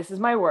 this is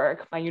my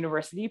work. My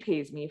university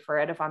pays me for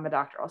it if I'm a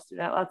doctoral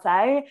student, let's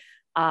say.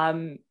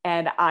 And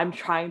I'm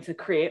trying to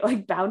create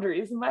like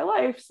boundaries in my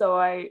life so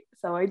I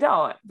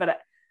don't. But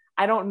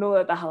I don't know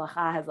that the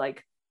halacha has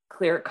like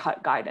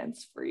clear-cut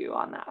guidance for you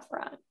on that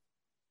front.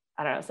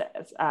 I don't know.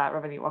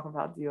 Rabbanit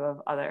Wolkenfeld, do you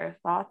have other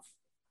thoughts?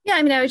 Yeah,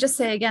 I mean, I would just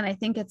say again, I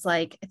think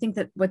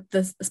that with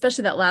this,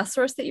 especially that last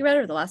source that you read,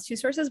 or the last two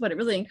sources, what it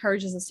really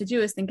encourages us to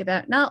do is think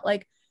about not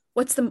like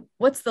what's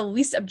the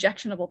least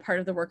objectionable part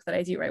of the work that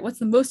I do, right? What's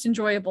the most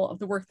enjoyable of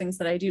the work things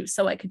that I do,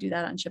 so I could do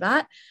that on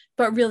Shabbat,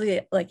 but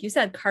really, like you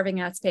said, carving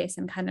out space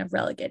and kind of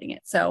relegating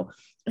it. So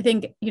I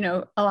think,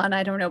 Alana,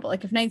 I don't know, but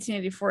like if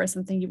 1984 is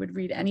something you would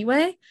read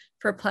anyway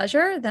for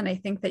pleasure, then I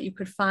think that you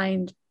could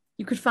find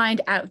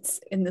outs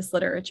in this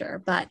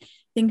literature. But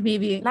think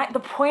maybe The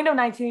point of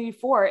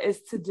 1984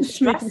 is to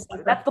distress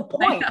you. That's the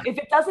point. If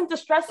it doesn't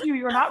distress you,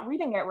 you're not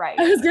reading it right.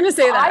 I was going to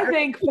say that. I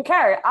think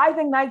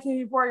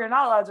 1984, you're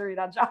not allowed to read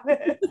on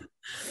Shabbat.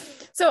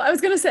 So I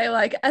was gonna say,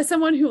 like, as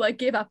someone who like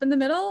gave up in the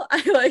middle,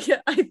 I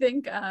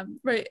think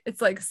right,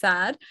 it's like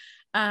sad.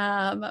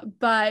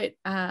 But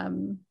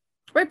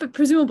right, but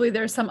presumably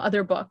there's some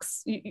other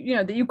books you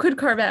know that you could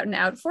carve out and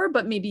out for,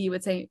 but maybe you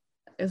would say,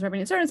 as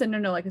Rabbanit Sarna said,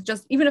 no, like it's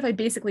just, even if I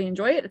basically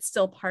enjoy it, it's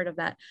still part of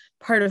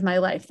my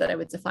life that I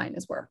would define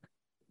as work.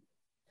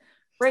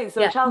 Right.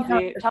 So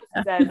Chelsea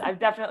says, I've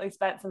definitely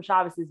spent some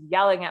Shabbos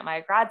yelling at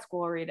my grad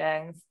school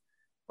readings.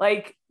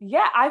 Like,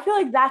 yeah, I feel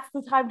like that's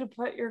the time to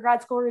put your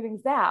grad school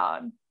readings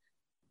down.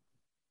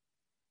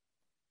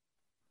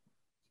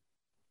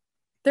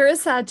 There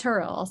is sad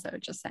Torah also,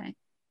 just saying.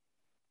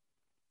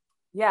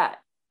 Yeah.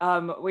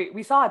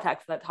 We saw a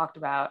text that talked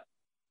about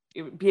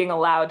being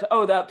allowed to,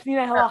 the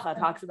Pnina Halacha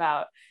talks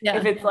about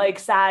if it's like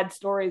sad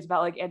stories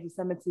about like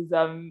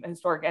anti-Semitism,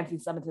 historic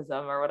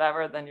anti-Semitism or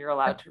whatever, then you're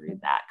allowed to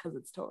read that because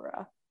it's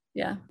Torah.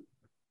 Yeah.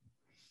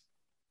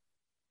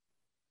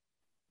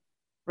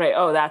 Right.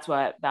 Oh, that's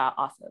what the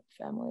Osip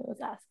family was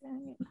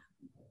asking.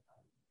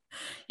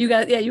 You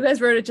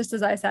guys wrote it just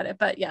as I said it,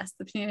 but yes,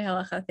 the Pnina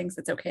Halacha thinks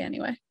it's okay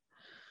anyway.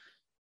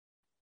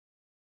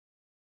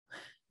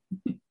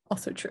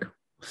 Also true.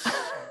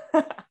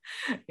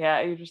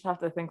 Yeah, you just have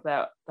to think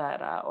that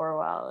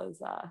Orwell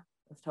is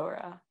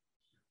Torah.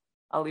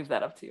 I'll leave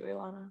that up to you,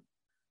 Ilana.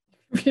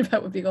 Read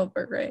about Whoopi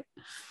Goldberg, right?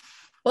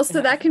 Well,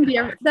 so that can be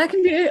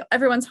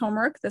everyone's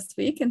homework this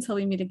week until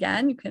we meet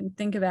again. You can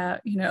think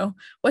about,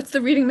 what's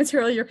the reading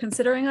material you're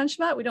considering on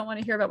Shabbat. We don't want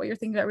to hear about what you're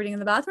thinking about reading in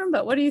the bathroom,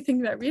 but what do you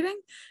think about reading?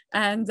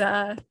 And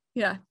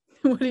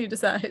what do you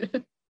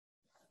decide?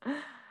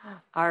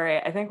 All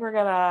right, I think we're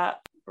gonna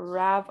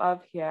wrap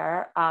up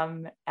here.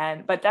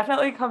 But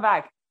definitely come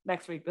back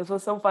next week. This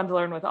was so fun to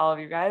learn with all of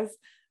you guys.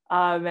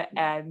 And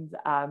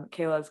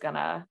Kayla's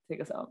gonna take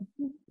us home.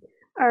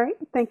 All right.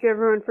 Thank you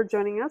everyone for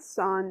joining us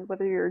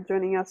whether you're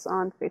joining us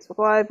on Facebook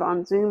Live,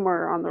 on Zoom,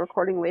 or on the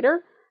recording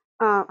later.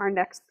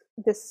 Rabbanit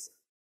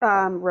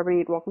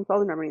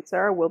Wolkenfeld and Rabbanit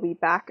Sara will be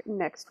back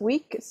next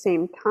week,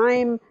 same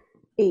time,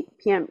 8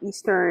 p.m.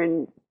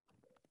 Eastern,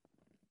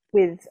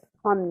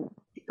 on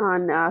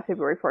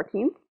February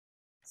 14th.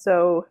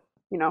 So,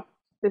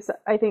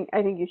 I think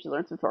you should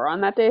learn some Torah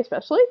on that day,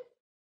 especially.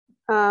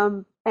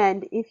 And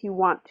if you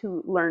want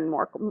to learn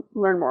more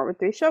with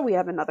Daisha, we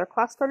have another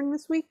class starting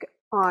this week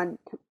on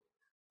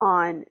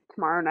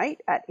tomorrow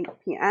night at 8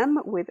 p.m.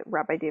 with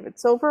Rabbi David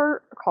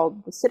Silver,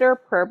 called The Siddur,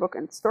 Prayer Book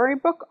and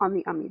Storybook on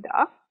the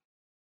Amidah.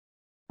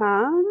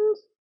 And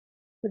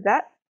with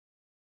that,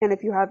 and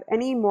if you have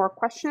any more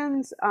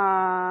questions,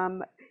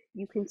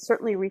 you can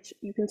certainly reach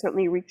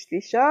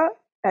Daisha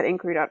at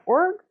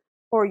inquiry.org,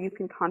 or you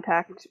can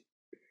contact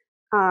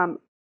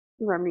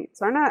Rabbanit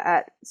Sarna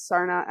at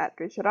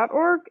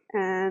sarna@daisha.org,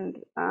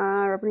 and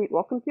Rabbanit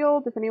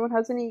Wolkenfeld, if anyone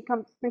has any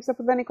comes up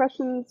with any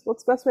questions,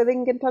 what's the best way they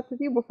can get in touch with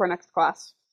you before next class?